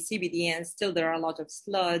of the CBD and still there are a lot of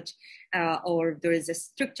sludge, or there is a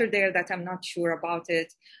structure there that I'm not sure about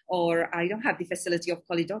it, or I don't have the facility of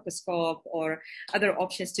choledocoscope or other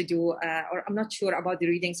options to do, or I'm not sure about the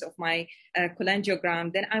readings of my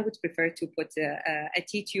cholangiogram, then I would prefer to put a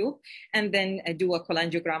T-tube and then do a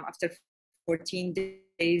cholangiogram after 14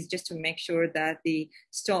 days just to make sure that the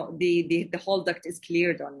whole duct is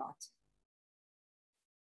cleared or not.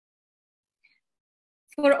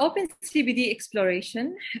 For open CBD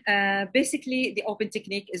exploration, basically the open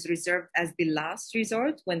technique is reserved as the last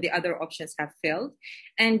resort when the other options have failed.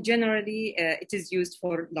 And generally it is used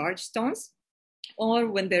for large stones or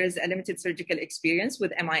when there is a limited surgical experience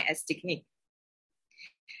with MIS technique.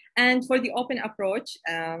 And for the open approach,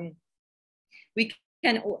 we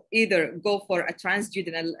can either go for a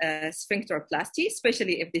transduodenal sphincteroplasty,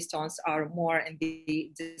 especially if the stones are more in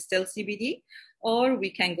the distal CBD, or we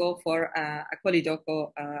can go for a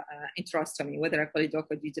choledoco enterostomy, whether a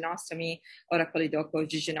choledoco duodenostomy or a choledoco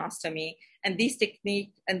jejunostomy. And this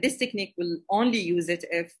technique will only use it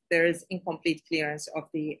if there is incomplete clearance of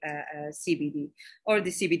the CBD, or the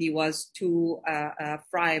CBD was too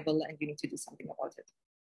friable and you need to do something about it.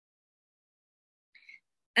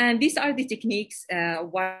 And these are the techniques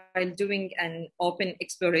while doing an open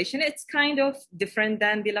exploration. It's kind of different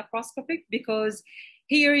than the laparoscopic because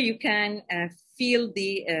here you can feel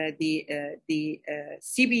the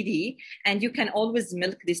CBD and you can always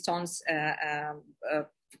milk the stones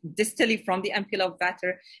distally from the ampulla of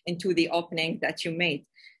Vater into the opening that you made.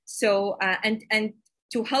 So, and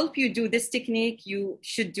to help you do this technique, you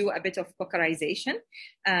should do a bit of cockerization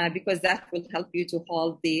because that will help you to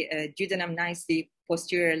hold the duodenum nicely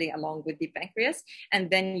posteriorly along with the pancreas, and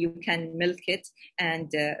then you can milk it and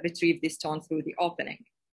retrieve the stone through the opening.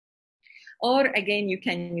 Or again, you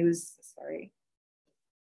can use, sorry,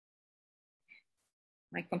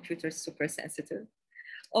 my computer is super sensitive.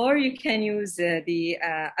 Or you can use the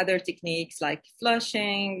other techniques like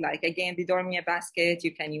flushing, like again, the Dormia basket.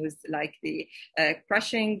 You can use like the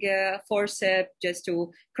crushing forceps just to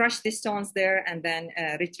crush the stones there and then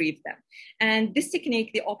retrieve them. And this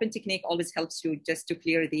technique, the open technique, always helps you just to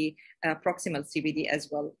clear the proximal CBD as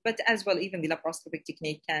well. But as well, even the laparoscopic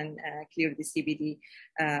technique can clear the CBD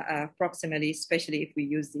proximally, especially if we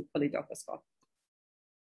use the choledocoscope.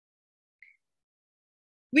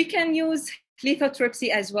 We can use lithotripsy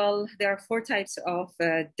as well. There are 4 types of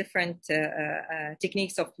different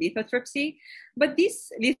techniques of lithotripsy, but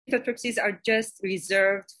these lithotripsies are just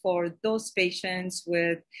reserved for those patients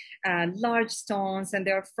with large stones, and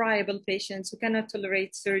they are friable patients who cannot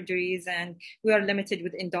tolerate surgeries, and we are limited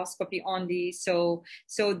with endoscopy only. So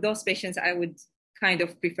those patients, I would kind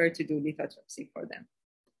of prefer to do lithotripsy for them.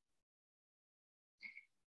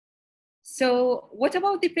 So what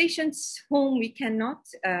about the patients whom we cannot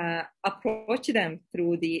approach them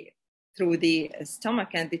through the stomach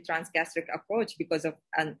and the transgastric approach because of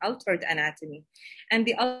an altered anatomy? And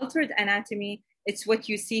the altered anatomy, it's what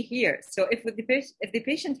you see here. So if the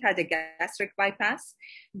patient had a gastric bypass,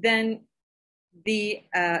 then the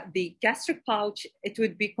gastric pouch, it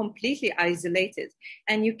would be completely isolated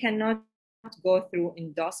and you cannot go through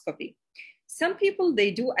endoscopy. Some people,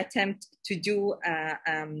 they do attempt to do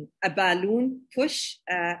a balloon push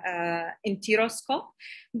enteroscope,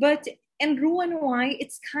 but in Roux-en-Y,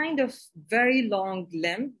 it's kind of very long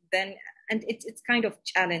limb, and it's kind of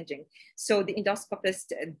challenging. So the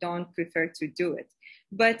endoscopists don't prefer to do it.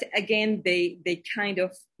 But again, they kind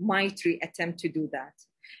of might attempt to do that.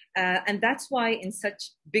 And that's why in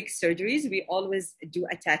such big surgeries, we always do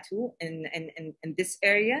a tattoo in this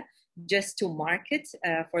area, just to mark it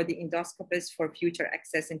for the endoscopist for future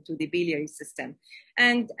access into the biliary system.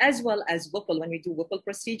 And as well as Whipple, when we do Whipple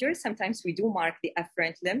procedures, sometimes we do mark the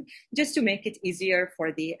afferent limb just to make it easier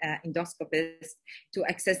for the endoscopist to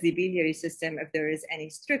access the biliary system if there is any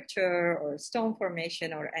stricture or stone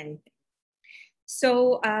formation or anything.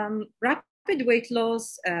 So wrapping weight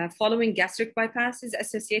loss following gastric bypass is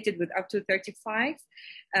associated with up to 35%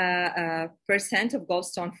 of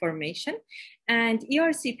gallstone formation. And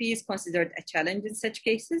ERCP is considered a challenge in such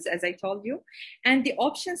cases, as I told you. And the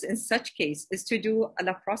options in such case is to do a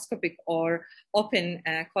laparoscopic or open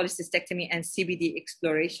cholecystectomy and CBD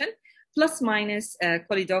exploration, plus minus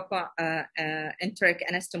choledochal enteric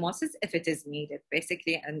anastomosis if it is needed,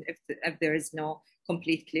 basically, and if there is no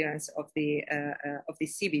complete clearance of the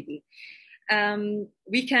CBD.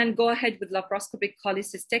 We can go ahead with laparoscopic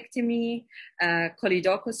cholecystectomy,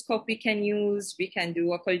 choledocoscope we can use, we can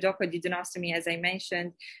do a choledochoduodenostomy as I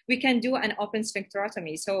mentioned, we can do an open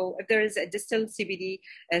sphincterotomy. So if there is a distal CBD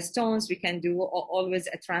stones, we can do always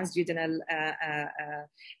a transduodenal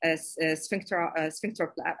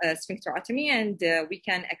sphincterotomy, and we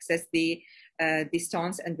can access the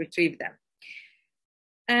stones and retrieve them.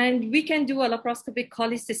 And we can do a laparoscopic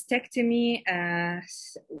cholecystectomy,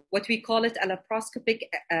 what we call it a laparoscopic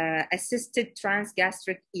assisted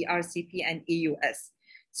transgastric ERCP and EUS.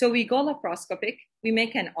 So we go laparoscopic, we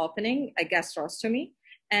make an opening, a gastrostomy,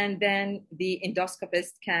 and then the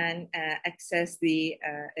endoscopist can access the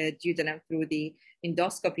duodenum through the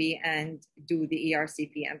endoscopy and do the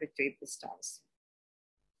ERCP and retrieve the stones.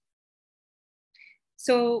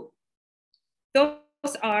 So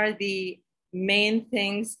those are the main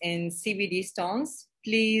things in CBD stones.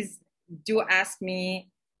 Please do ask me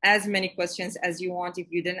as many questions as you want if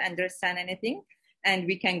you didn't understand anything, and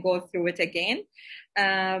we can go through it again.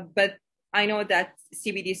 But I know that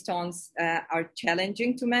CBD stones are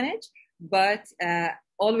challenging to manage, but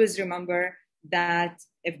always remember that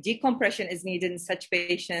if decompression is needed in such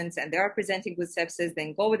patients and they are presenting with sepsis,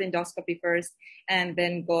 then go with endoscopy first and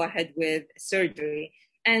then go ahead with surgery.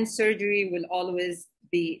 And surgery will always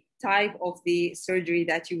be type of the surgery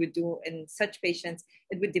that you would do in such patients.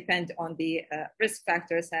 It would depend on the risk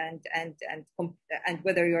factors and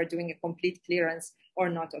whether you are doing a complete clearance or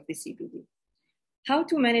not of the CBD. How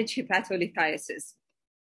to manage hepatolithiasis?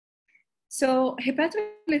 So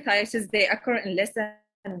hepatolithiasis, they occur in less than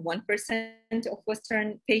 1% of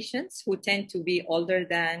Western patients who tend to be older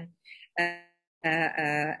than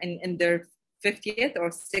in their 50th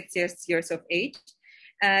or 60th years of age.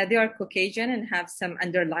 They are Caucasian and have some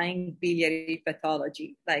underlying biliary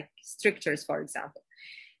pathology, like strictures, for example.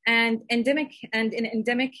 And it's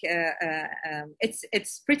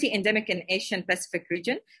pretty endemic in Asian Pacific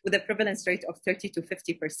region with a prevalence rate of 30 to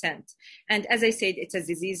 50%. And as I said, it's a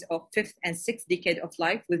disease of 5th and 6th decade of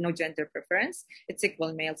life with no gender preference. It's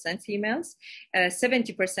equal males and females.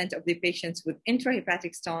 70% of the patients with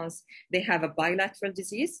intrahepatic stones, they have a bilateral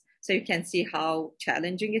disease. So you can see how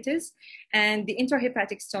challenging it is. And the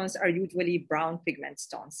intrahepatic stones are usually brown pigment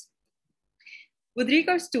stones. With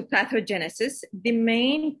regards to pathogenesis, the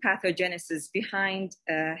main pathogenesis behind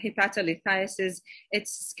hepatolithiasis,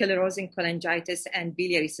 it's sclerosing cholangitis and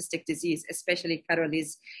biliary cystic disease, especially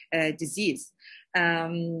Caroli's disease,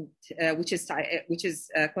 which is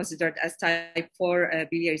considered as type 4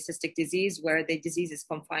 biliary cystic disease, where the disease is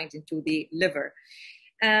confined into the liver.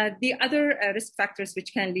 The other risk factors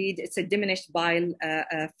which can lead, it's a diminished bile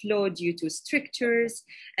flow due to strictures,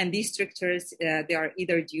 and these strictures, they are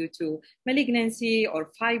either due to malignancy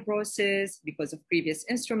or fibrosis because of previous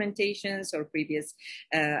instrumentations or previous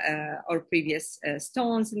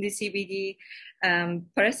stones in the CBD,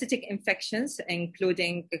 parasitic infections,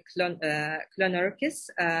 including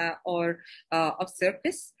clonorchis or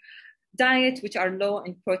Ophthalmos. Diet, which are low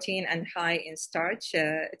in protein and high in starch,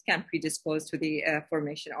 it can predispose to the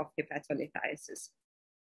formation of hepatolithiasis.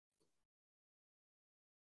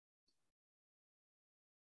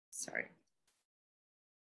 Sorry.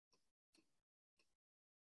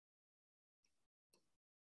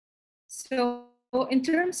 So in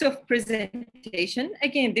terms of presentation,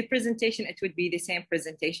 again, the presentation, it would be the same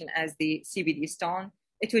presentation as the CBD stone.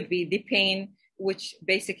 It would be the pain, which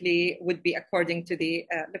basically would be according to the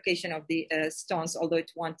location of the stones, although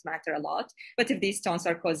it won't matter a lot. But if these stones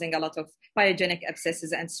are causing a lot of pyogenic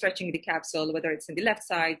abscesses and stretching the capsule, whether it's in the left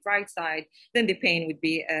side, right side, then the pain would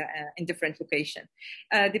be in different location.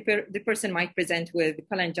 The person might present with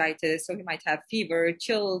cholangitis, so he might have fever,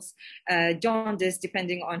 chills, jaundice,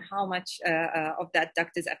 depending on how much of that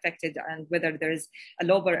duct is affected and whether there's a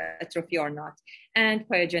lobar atrophy or not, and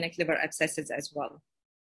pyogenic liver abscesses as well.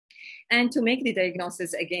 And to make the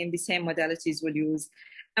diagnosis, again, the same modalities we'll use.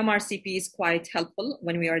 MRCP is quite helpful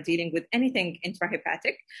when we are dealing with anything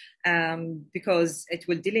intrahepatic because it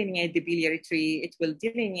will delineate the biliary tree. It will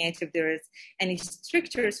delineate if there is any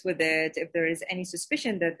strictures with it, if there is any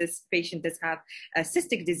suspicion that this patient does have a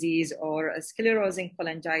cystic disease or a sclerosing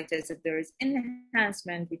cholangitis, if there is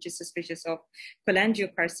enhancement, which is suspicious of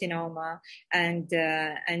cholangiocarcinoma, and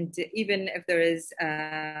even if there is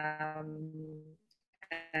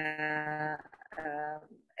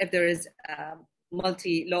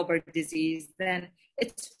multi-lobar disease, then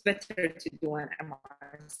it's better to do an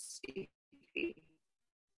MRCP.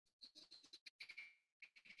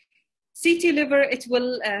 CT liver, it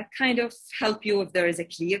will kind of help you if there is a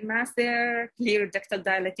clear mass there, clear ductal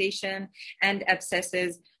dilatation and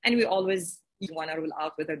abscesses, and we always want to rule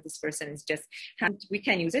out whether this person is just, we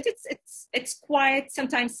can use it. It's quite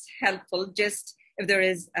sometimes helpful just if there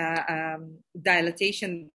is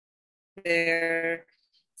dilatation there.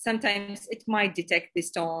 Sometimes it might detect the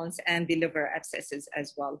stones and the liver abscesses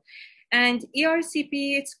as well. And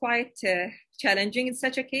ERCP, it's quite challenging in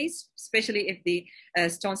such a case, especially if the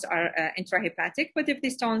stones are intrahepatic. But if the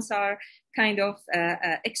stones are kind of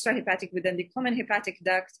extrahepatic within the common hepatic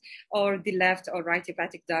duct or the left or right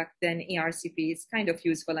hepatic duct, then ERCP is kind of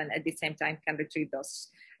useful and at the same time can retrieve those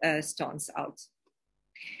stones out.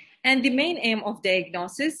 And the main aim of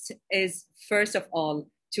diagnosis is, first of all,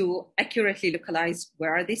 to accurately localize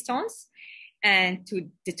where are the stones and to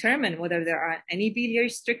determine whether there are any biliary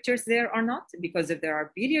strictures there or not. Because if there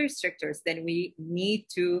are biliary strictures, then we need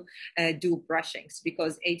to do brushings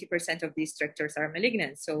because 80% of these strictures are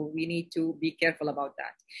malignant. So we need to be careful about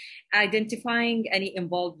that. Identifying any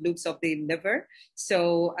involved loops of the liver.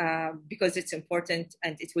 So because it's important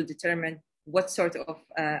and it will determine what sort of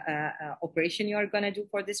operation you are going to do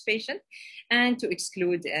for this patient, and to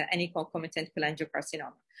exclude any concomitant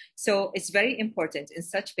cholangiocarcinoma. So it's very important in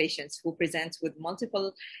such patients who present with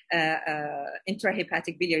multiple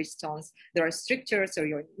intrahepatic biliary stones, there are strictures or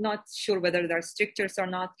you're not sure whether there are strictures or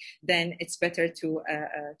not, then it's better to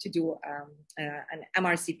do an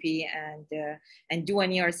MRCP and do an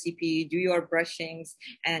ERCP, do your brushings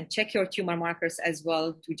and check your tumor markers as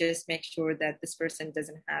well to just make sure that this person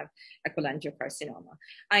doesn't have a cholangiocarcinoma.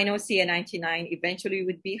 I know CA99 eventually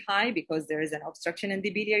would be high because there is an obstruction in the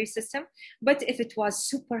biliary system, but if it was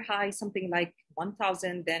super high, something like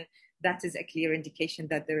 1000, then that is a clear indication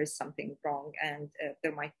that there is something wrong and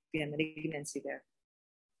there might be a malignancy there.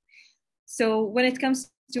 So when it comes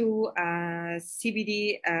to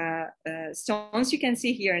CBD stones, you can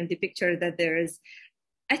see here in the picture that there is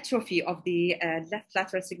atrophy of the left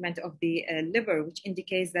lateral segment of the liver, which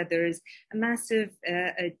indicates that there is a massive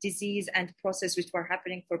disease and process which were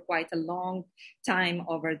happening for quite a long time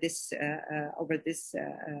over this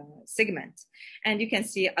segment. And you can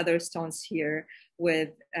see other stones here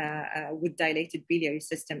with dilated biliary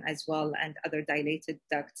system as well, and other dilated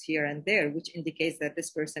ducts here and there, which indicates that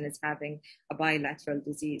this person is having a bilateral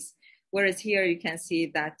disease. Whereas here you can see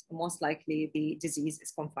that most likely the disease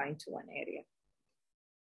is confined to one area.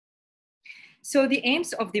 So the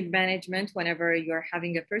aims of the management whenever you're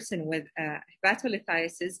having a person with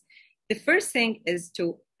hepatolithiasis, the first thing is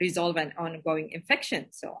to resolve an ongoing infection.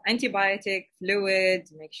 So antibiotic, fluid,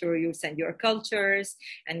 make sure you send your cultures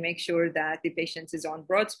and make sure that the patient is on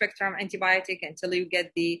broad spectrum antibiotic until you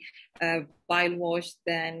get the bile wash,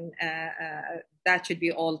 then that should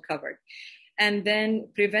be all covered. And then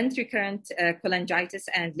prevent recurrent cholangitis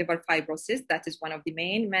and liver fibrosis. That is one of the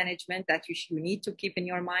main management that you need to keep in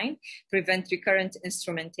your mind. Prevent recurrent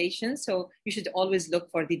instrumentation. So you should always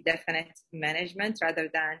look for the definite management rather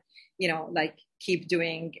than, like keep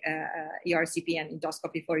doing ERCP and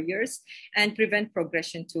endoscopy for years. And prevent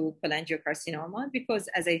progression to cholangiocarcinoma because,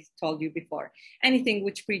 as I told you before, anything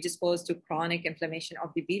which predisposes to chronic inflammation of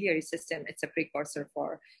the biliary system, it's a precursor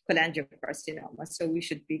for cholangiocarcinoma. So we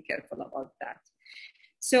should be careful about that.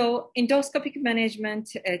 So endoscopic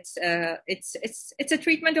management, it's a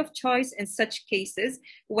treatment of choice in such cases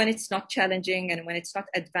when it's not challenging and when it's not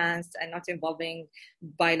advanced and not involving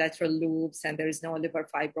bilateral loops and there is no liver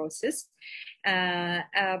fibrosis.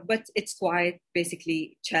 But it's quite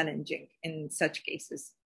basically challenging in such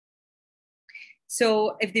cases.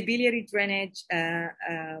 So if the biliary drainage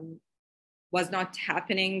was not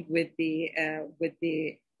happening with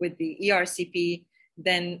the ERCP,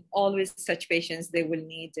 then always such patients, they will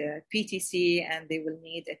need PTC and they will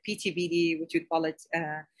need a PTBD, which we call it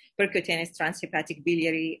percutaneous transhepatic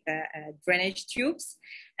biliary drainage tubes.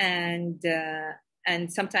 And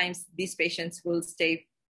sometimes these patients will stay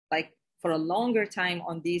for a longer time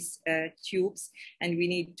on these tubes. And we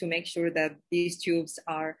need to make sure that these tubes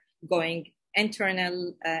are going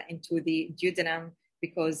internal into the duodenum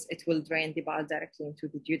because it will drain the bile directly into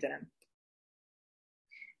the duodenum.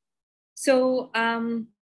 So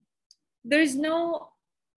there is no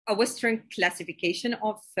a Western classification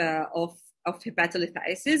of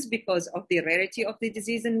hepatolithiasis because of the rarity of the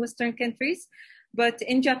disease in Western countries. But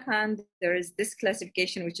in Japan, there is this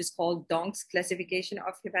classification, which is called Donk's classification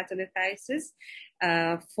of hepatolithiasis,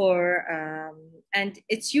 and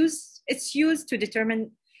it's used to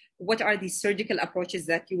determine what are the surgical approaches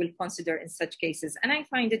that you will consider in such cases. And I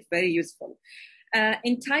find it very useful.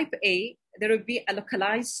 In type A, there will be a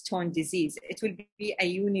localized stone disease. It will be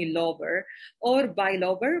a unilobar or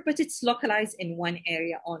bilobar, but it's localized in one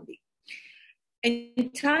area only.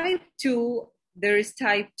 In type 2, there is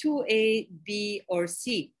type 2A, B, or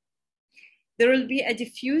C. There will be a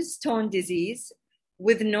diffuse stone disease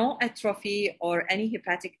with no atrophy or any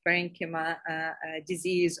hepatic parenchyma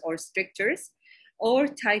disease or strictures, or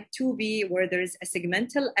type 2B, where there is a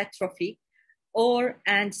segmental atrophy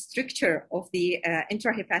and stricture of the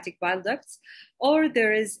intrahepatic bile ducts, or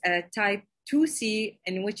there is a type 2C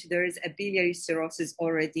in which there is a biliary cirrhosis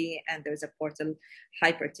already and there's a portal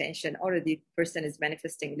hypertension, or the person is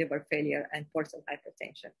manifesting liver failure and portal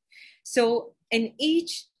hypertension. So in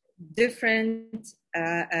each different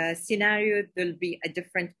scenario, there'll be a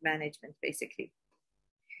different management basically.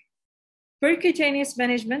 Percutaneous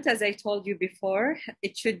management, as I told you before,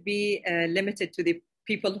 it should be limited to the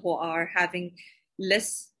people who are having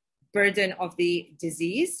less burden of the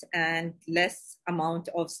disease and less amount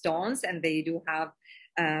of stones, and they do have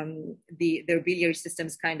their biliary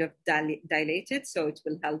systems kind of dilated, so it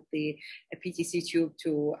will help the PTC tube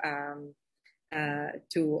to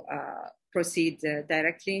proceed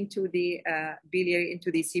directly into the biliary, into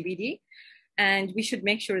the CBD. And we should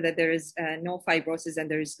make sure that there is no fibrosis and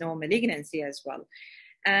there is no malignancy as well.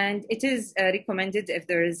 And it is recommended if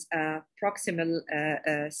there is a proximal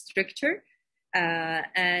stricture,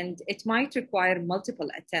 and it might require multiple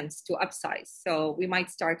attempts to upsize. So we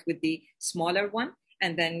might start with the smaller one,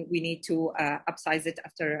 and then we need to upsize it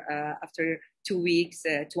after 2 weeks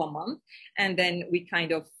to a month. And then we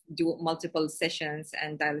kind of do multiple sessions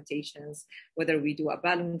and dilatations, whether we do a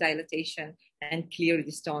balloon dilatation and clear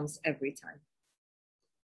the stones every time.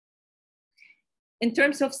 In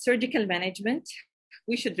terms of surgical management,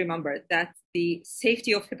 we should remember that the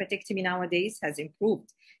safety of hepatectomy nowadays has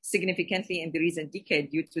improved significantly in the recent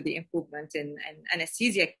decade due to the improvement in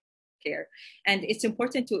anesthesia care. And it's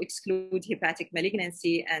important to exclude hepatic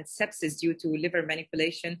malignancy and sepsis due to liver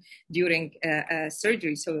manipulation during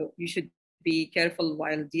surgery. So you should be careful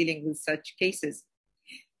while dealing with such cases.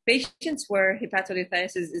 Patients where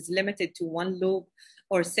hepatolithiasis is limited to one lobe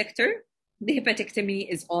or sector, the hepatectomy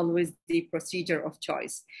is always the procedure of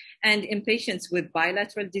choice. And in patients with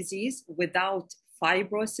bilateral disease without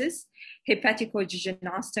fibrosis,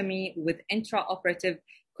 hepaticojejunostomy with intraoperative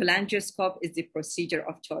cholangioscope is the procedure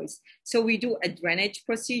of choice. So we do a drainage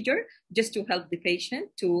procedure just to help the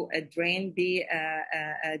patient to drain the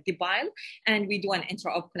bile, and we do an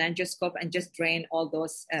intraop cholangioscope and just drain all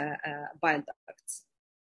those bile ducts.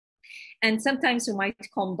 And sometimes we might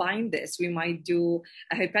combine this. We might do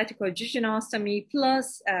a hepaticojejunostomy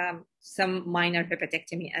plus some minor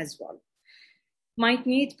hepatectomy as well. Might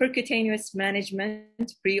need percutaneous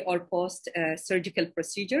management pre or post surgical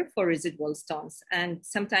procedure for residual stones, and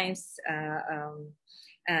sometimes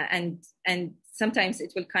sometimes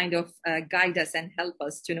it will kind of guide us and help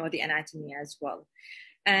us to know the anatomy as well.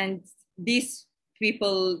 And these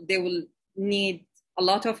people, they will need a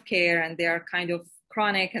lot of care, and they are kind of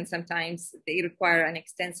chronic, and sometimes they require an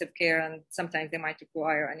extensive care, and sometimes they might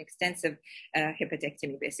require an extensive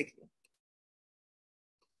hepatectomy basically.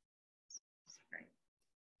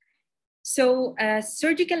 So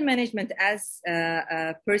surgical management as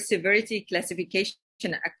per severity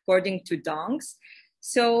classification according to Dong's.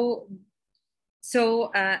 So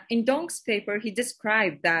in Dong's paper, he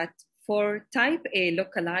described that for type A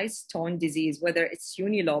localized stone disease, whether it's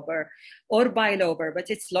unilobar or bilobar, but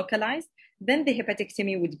it's localized, then the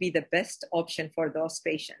hepatectomy would be the best option for those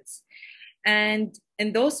patients. And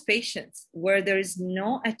in those patients where there is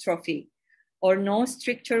no atrophy or no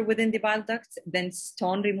stricture within the bile ducts, then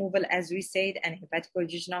stone removal, as we said, and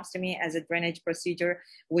hepaticojejunostomy as a drainage procedure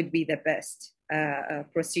would be the best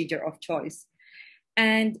procedure of choice.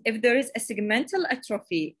 And if there is a segmental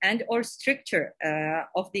atrophy and or stricture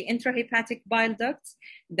of the intrahepatic bile ducts,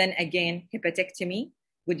 then again, hepatectomy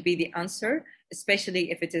would be the answer,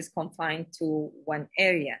 especially if it is confined to one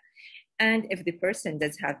area. And if the person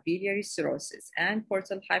does have biliary cirrhosis and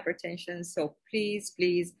portal hypertension, so please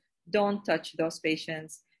don't touch those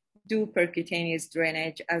patients. do percutaneous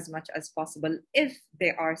drainage as much as possible if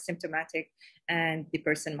they are symptomatic and the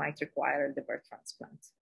person might require a liver transplant.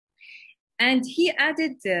 And he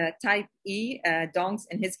added type E dongs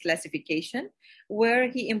in his classification, where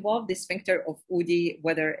he involved the sphincter of Udi,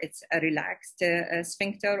 whether it's a relaxed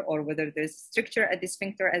sphincter or whether there's stricture at the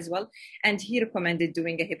sphincter as well. And he recommended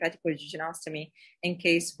doing a hepatic oxygenostomy in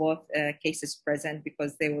case both cases present,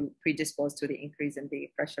 because they will predispose to the increase in the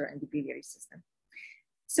pressure in the biliary system.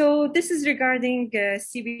 So this is regarding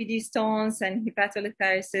CBD stones and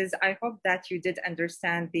hepatolithiasis. I hope that you did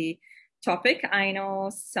understand the topic. I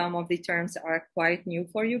know some of the terms are quite new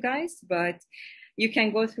for you guys, but you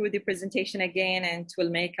can go through the presentation again and it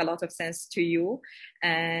will make a lot of sense to you.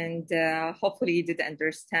 And hopefully you did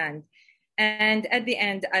understand. And at the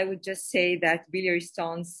end, I would just say that biliary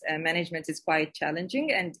stones management is quite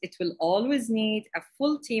challenging, and it will always need a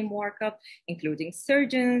full team workup, including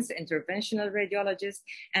surgeons, interventional radiologists,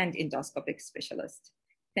 and endoscopic specialists.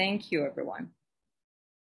 Thank you, everyone.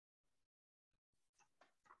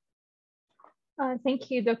 Thank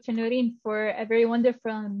you, Dr. Noreen, for a very wonderful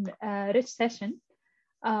and rich session.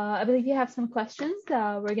 I believe you have some questions.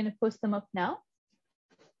 We're going to post them up now.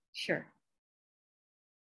 Sure.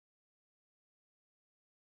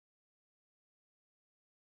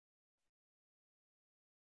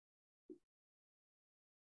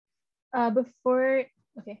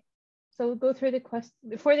 Okay, so we'll go through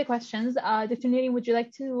before the questions. Dr. Noreen, would you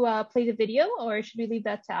like to play the video, or should we leave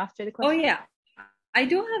that to after the question? Oh, yeah. I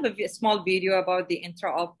do have a small video about the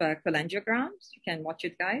intra-op cholangiograms. You can watch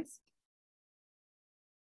it, guys.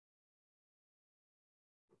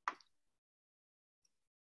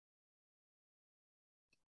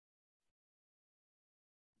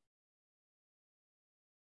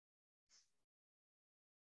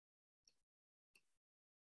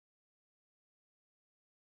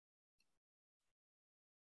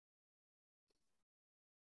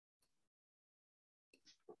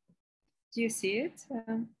 Do you see it?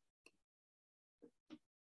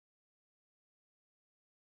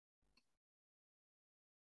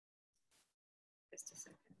 Just a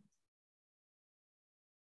second.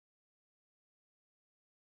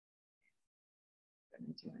 I'm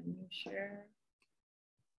going to do a new share.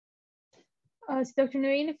 So Dr.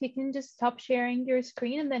 Noreen, if you can just stop sharing your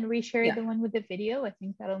screen and then reshare the one with the video, I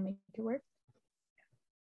think that'll make it work.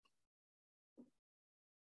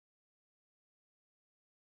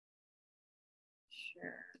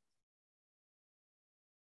 Sure.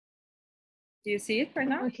 Do you see it right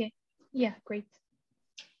now? Okay. Yeah, great.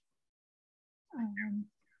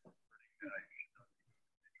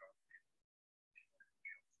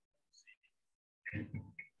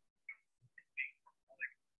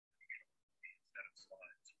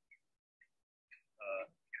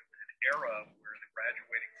 Era where the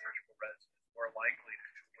graduating surgical resident is more likely to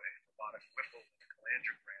do a robotic Whipple with a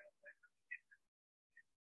cholangiogram than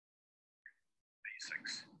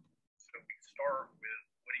basics. So we start with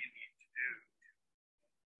what do you need to do to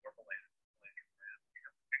normalize a cholangiogram? You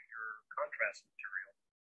have to pick your contrast material.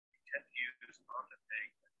 You tend to use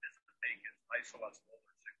omnipeg, and this is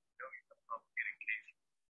isoosmolar, so you know you have a complicated case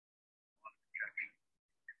on injection.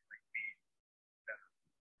 It might be better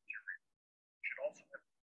material. You should also have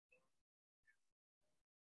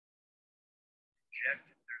if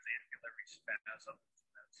there's ambulatory spasm,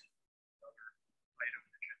 that's another item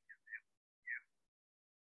that should be available to you.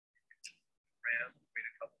 Ram, wait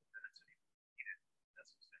a couple of minutes and you need it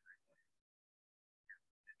necessary.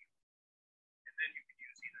 And then you can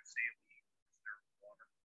use either saline or sterile water.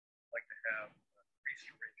 I like to have 3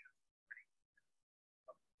 syringes ready.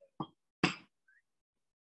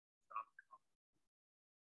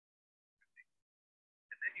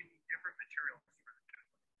 And then you need different materials for the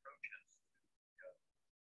different approaches.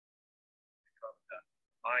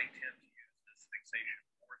 I tend to use this fixation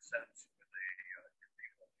forceps with a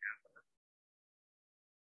intrathecal catheter,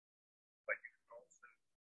 but you can also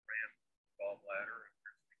ram the gallbladder. If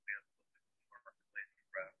there's an example of the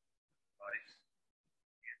cholangiogram device,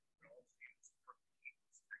 and you can also use the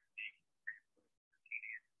percutaneous technique where you put a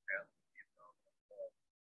percutaneous catheter in the abdominal wall.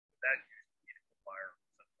 But that usually requires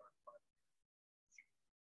sometimes 5 minutes.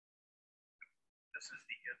 This is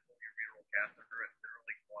the intrathecal catheter. It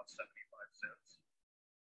literally costs 75 cents.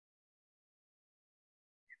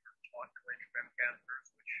 Cholangiogram catheters,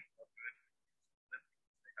 which are good,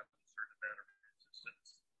 they have a certain amount of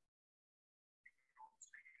resistance. You can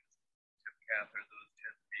also use tip catheter; those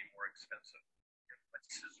tend to be more expensive. You have like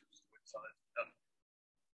scissors to excise stuff.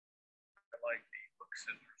 I like the hook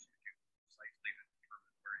scissors, which you can precisely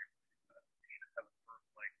determine where you should have a firm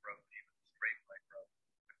micro, even a straight micro.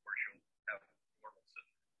 Of course, you'll have normal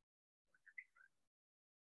scissors.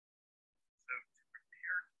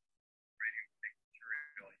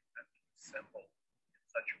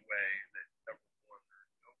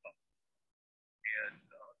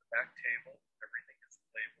 back table, everything is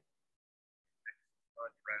labeled. Mix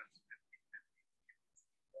contrast 50-50,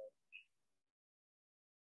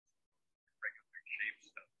 regular shape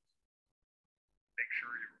stuff. Make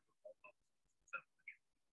sure you remove all bubbles and assemblage.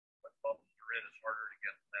 When bubbles are in, it's harder to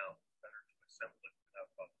get them out. It's better to assemble it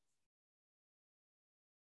without bubbles.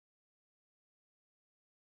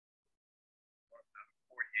 About a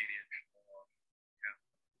 48-inch long cap.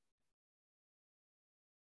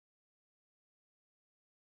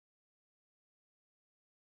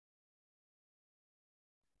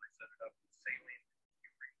 I set it up with saline,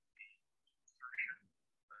 curing the insertion,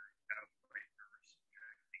 have right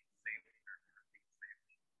injecting saline or injecting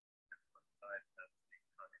saline, and one side has the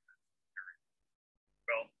condiment material.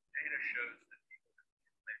 Well, data shows that people that do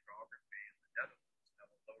platelography in the Netherlands have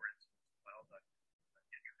a lower incidence of bile duct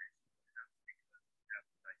injuries, perhaps because they have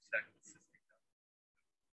to dissect the cystic duct.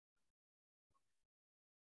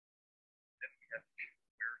 Then we have to choose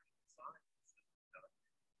where to design the cystic duct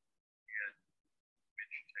and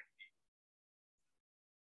which technique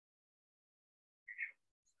we shall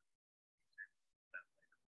use that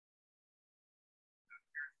later. So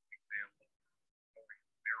here's an example going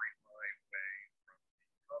very high way from the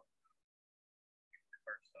top to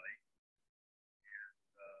our site.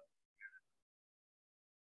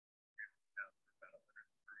 And have about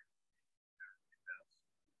 130 invest.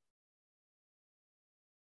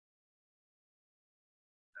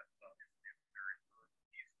 That's obviously a very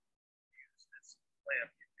easy to use this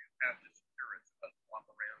lamp. You do have to secure it so it doesn't flop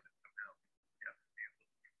around and come out. You have to be able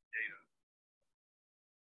to do data.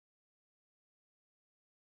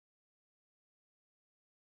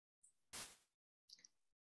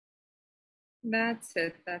 That's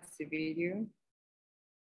it. That's the video.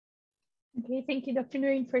 Okay, thank you, Dr.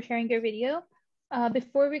 Noreen, for sharing your video.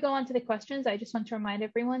 Before we go on to the questions, I just want to remind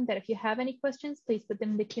everyone that if you have any questions, please put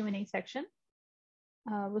them in the Q&A section.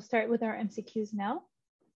 We'll start with our MCQs now.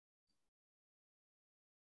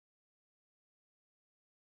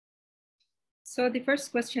 So the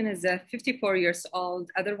first question is a 54 years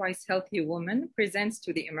old, otherwise healthy woman presents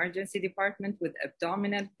to the emergency department with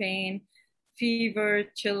abdominal pain, fever,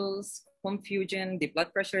 chills, confusion. The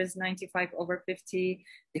blood pressure is 95/50.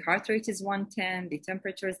 The heart rate is 110. The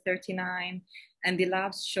temperature is 39. And the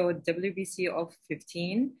labs showed WBC of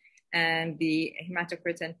 15. And the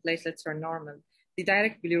hematocrit and platelets are normal. The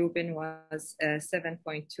direct bilirubin was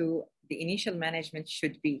 7.2. The initial management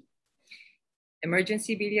should be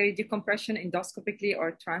emergency biliary decompression endoscopically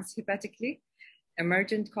or transhepatically,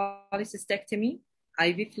 emergent cholecystectomy,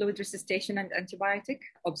 IV fluid resuscitation and antibiotic,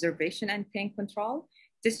 observation and pain control,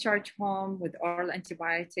 discharge home with oral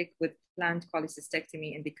antibiotic with planned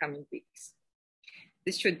cholecystectomy in the coming weeks.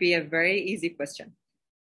 This should be a very easy question.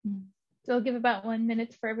 So I'll give about 1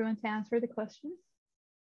 minute for everyone to answer the question.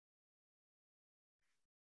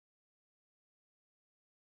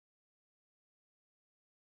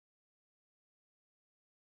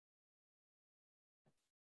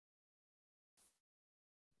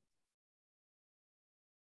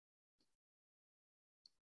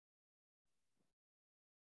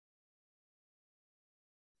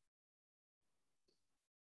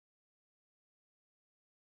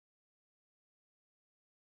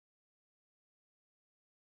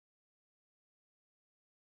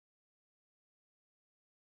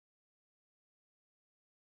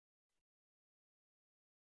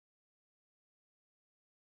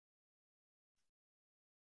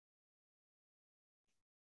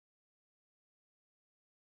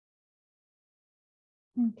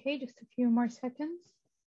 Okay, just a few more seconds.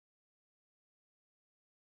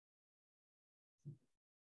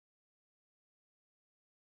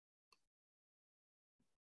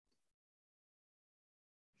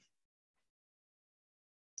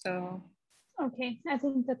 So, okay, I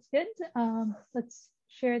think that's good. Let's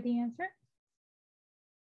share the answer.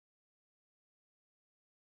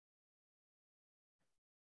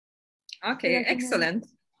 okay, excellent.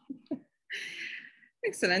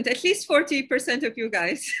 Excellent. At least 40% of you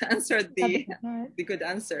guys answered the good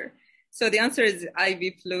answer. So the answer is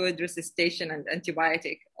IV fluid resuscitation and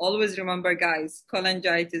antibiotic. Always remember, guys,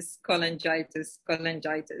 cholangitis, cholangitis,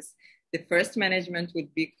 cholangitis. The first management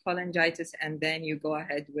would be cholangitis, and then you go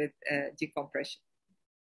ahead with decompression.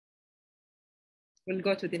 We'll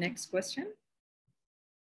go to the next question.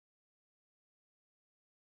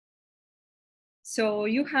 So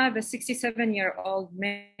you have a 67-year-old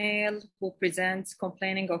male who presents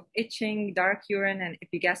complaining of itching, dark urine, and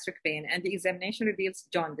epigastric pain, and the examination reveals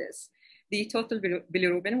jaundice. The total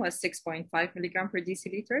bilirubin was 6.5 milligram per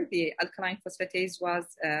deciliter. The alkaline phosphatase was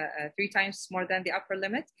 3 times more than the upper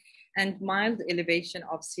limit, and mild elevation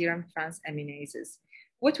of serum transaminases.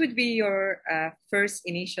 what would be your first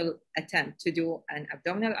initial attempt to do an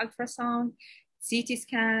abdominal ultrasound, CT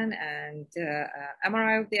scan, and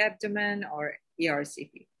MRI of the abdomen, or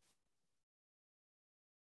ERCP?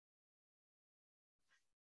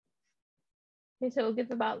 Okay, so we'll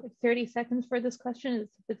give about like 30 seconds for this question.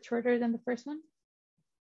 It's a bit shorter than the first one.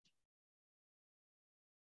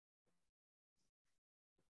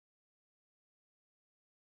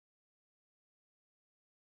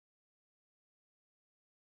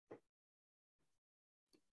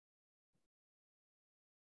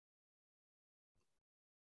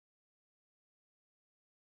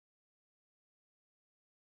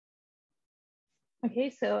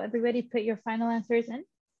 Okay, so everybody put your final answers in.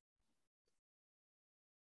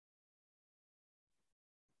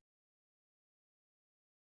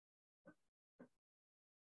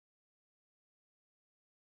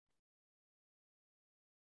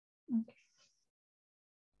 Okay.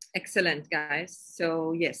 Excellent, guys.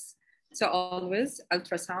 So yes, so always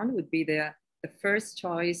ultrasound would be the first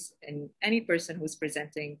choice in any person who's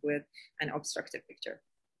presenting with an obstructive picture.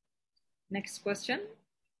 Next question.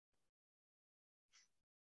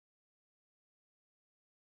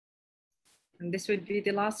 And this would be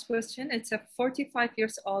the last question. It's a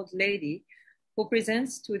 45-year-old lady who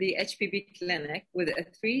presents to the HPB clinic with a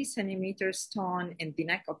 3-centimeter stone in the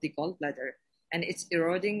neck of the gallbladder, and it's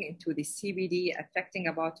eroding into the CBD, affecting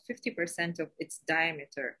about 50% of its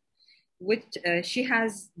diameter. Which she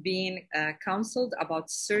has been counseled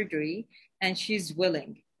about surgery, and she's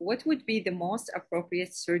willing. What would be the most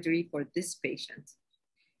appropriate surgery for this patient?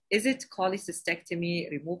 Is it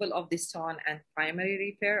cholecystectomy, removal of the stone, and primary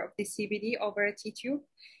repair of the CBD over a T-tube?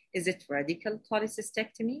 Is it radical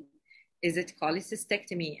cholecystectomy? Is it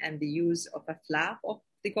cholecystectomy and the use of a flap of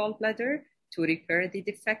the gallbladder to repair the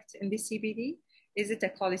defect in the CBD? Is it a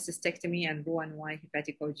cholecystectomy and Roux-en-Y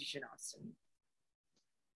hepaticojejunostomy?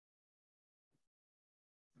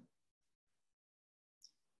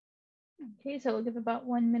 Okay, so we'll give about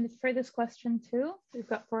 1 minute for this question too. We've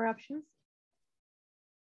got 4 options.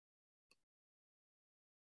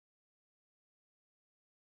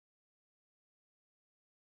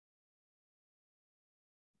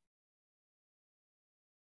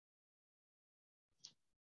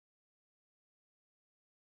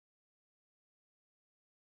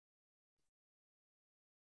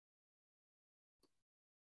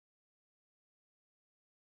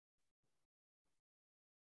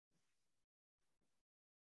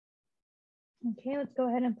 Okay, let's go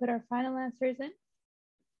ahead and put our final answers in.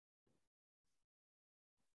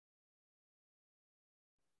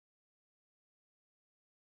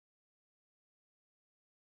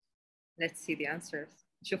 Let's see the answers.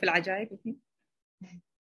 نشوف العجائب.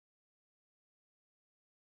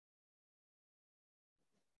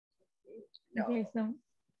 No. Okay, so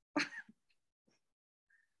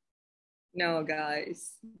No,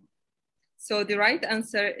 guys. So the right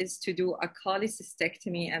answer is to do a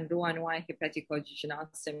cholecystectomy and Roux-en-Y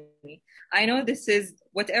hepaticojejunostomy. I know this is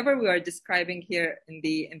whatever we are describing here in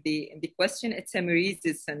the question. It's a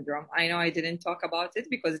Meriz's syndrome. I know I didn't talk about it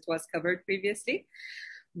because it was covered previously,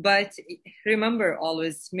 but remember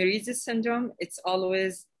always Meriz's syndrome. It's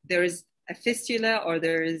always there is a fistula, or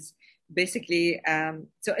there is basically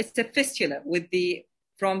so it's a fistula with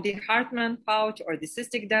from the Hartmann pouch or the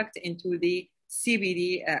cystic duct into the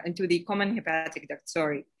CBD, into the common hepatic duct,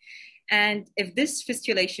 sorry. And if this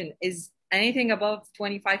fistulation is anything above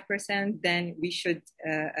 25%, then we should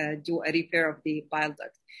do a repair of the bile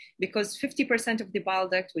duct, because 50% of the bile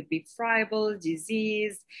duct would be friable,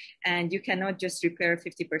 diseased, and you cannot just repair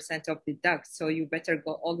 50% of the duct. So you better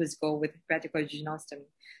always go with hepaticojejunostomy.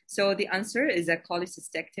 So the answer is a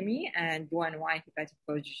cholecystectomy and Roux-en-Y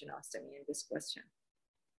hepaticojejunostomy in this question.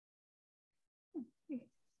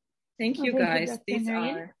 Thank you, guys. These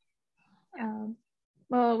are.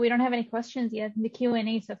 Well, we don't have any questions yet in the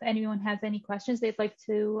Q&A, so if anyone has any questions they'd like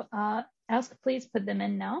to ask, please put them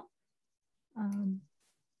in now.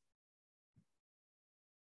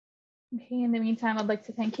 Okay, in the meantime, I'd like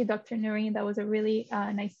to thank you, Dr. Noreen. That was a really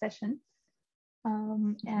nice session.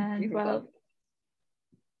 And well,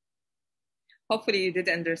 hopefully you did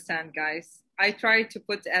understand, guys. I try to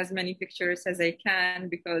put as many pictures as I can,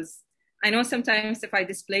 because I know sometimes if I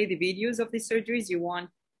display the videos of the surgeries, you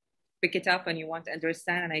won't pick it up and you want to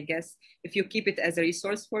understand. And I guess if you keep it as a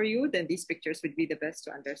resource for you, then these pictures would be the best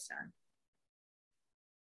to understand.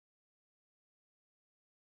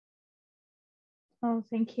 Oh,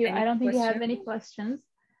 thank you. I don't think you have any questions.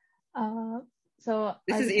 So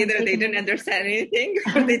this is either they didn't understand anything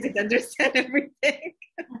or they did understand everything.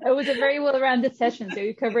 It was a very well-rounded session, so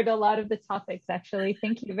you covered a lot of the topics, actually.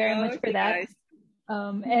 Thank you very much for that. Guys.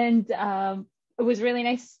 it was really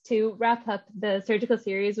nice to wrap up the surgical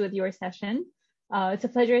series with your session. It's a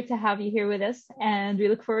pleasure to have you here with us, and we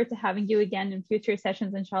look forward to having you again in future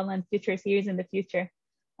sessions, inshallah, and future series in the future.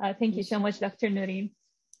 Thank you so much, Dr. Noreen.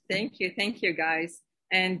 Thank you, guys,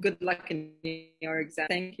 and good luck in your exam.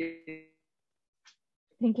 Thank you.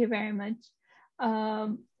 Thank you very much.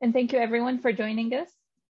 And thank you everyone for joining us.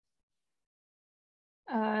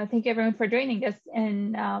 Thank you everyone for joining us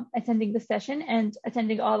and attending the session and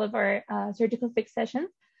attending all of our surgical fix sessions.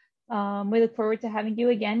 We look forward to having you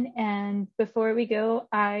again. And before we go,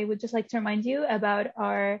 I would just like to remind you about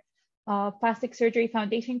our plastic surgery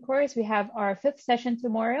foundation course. We have our 5th session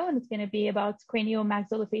tomorrow, and it's going to be about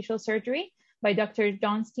craniomaxillofacial surgery by Dr.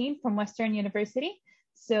 John Steen from Western University.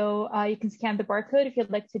 So you can scan the barcode if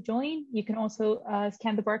you'd like to join. You can also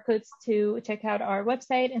scan the barcodes to check out our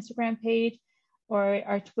website, Instagram page, or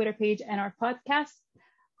our Twitter page and our podcast.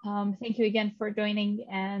 Thank you again for joining,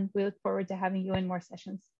 and we look forward to having you in more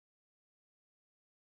sessions.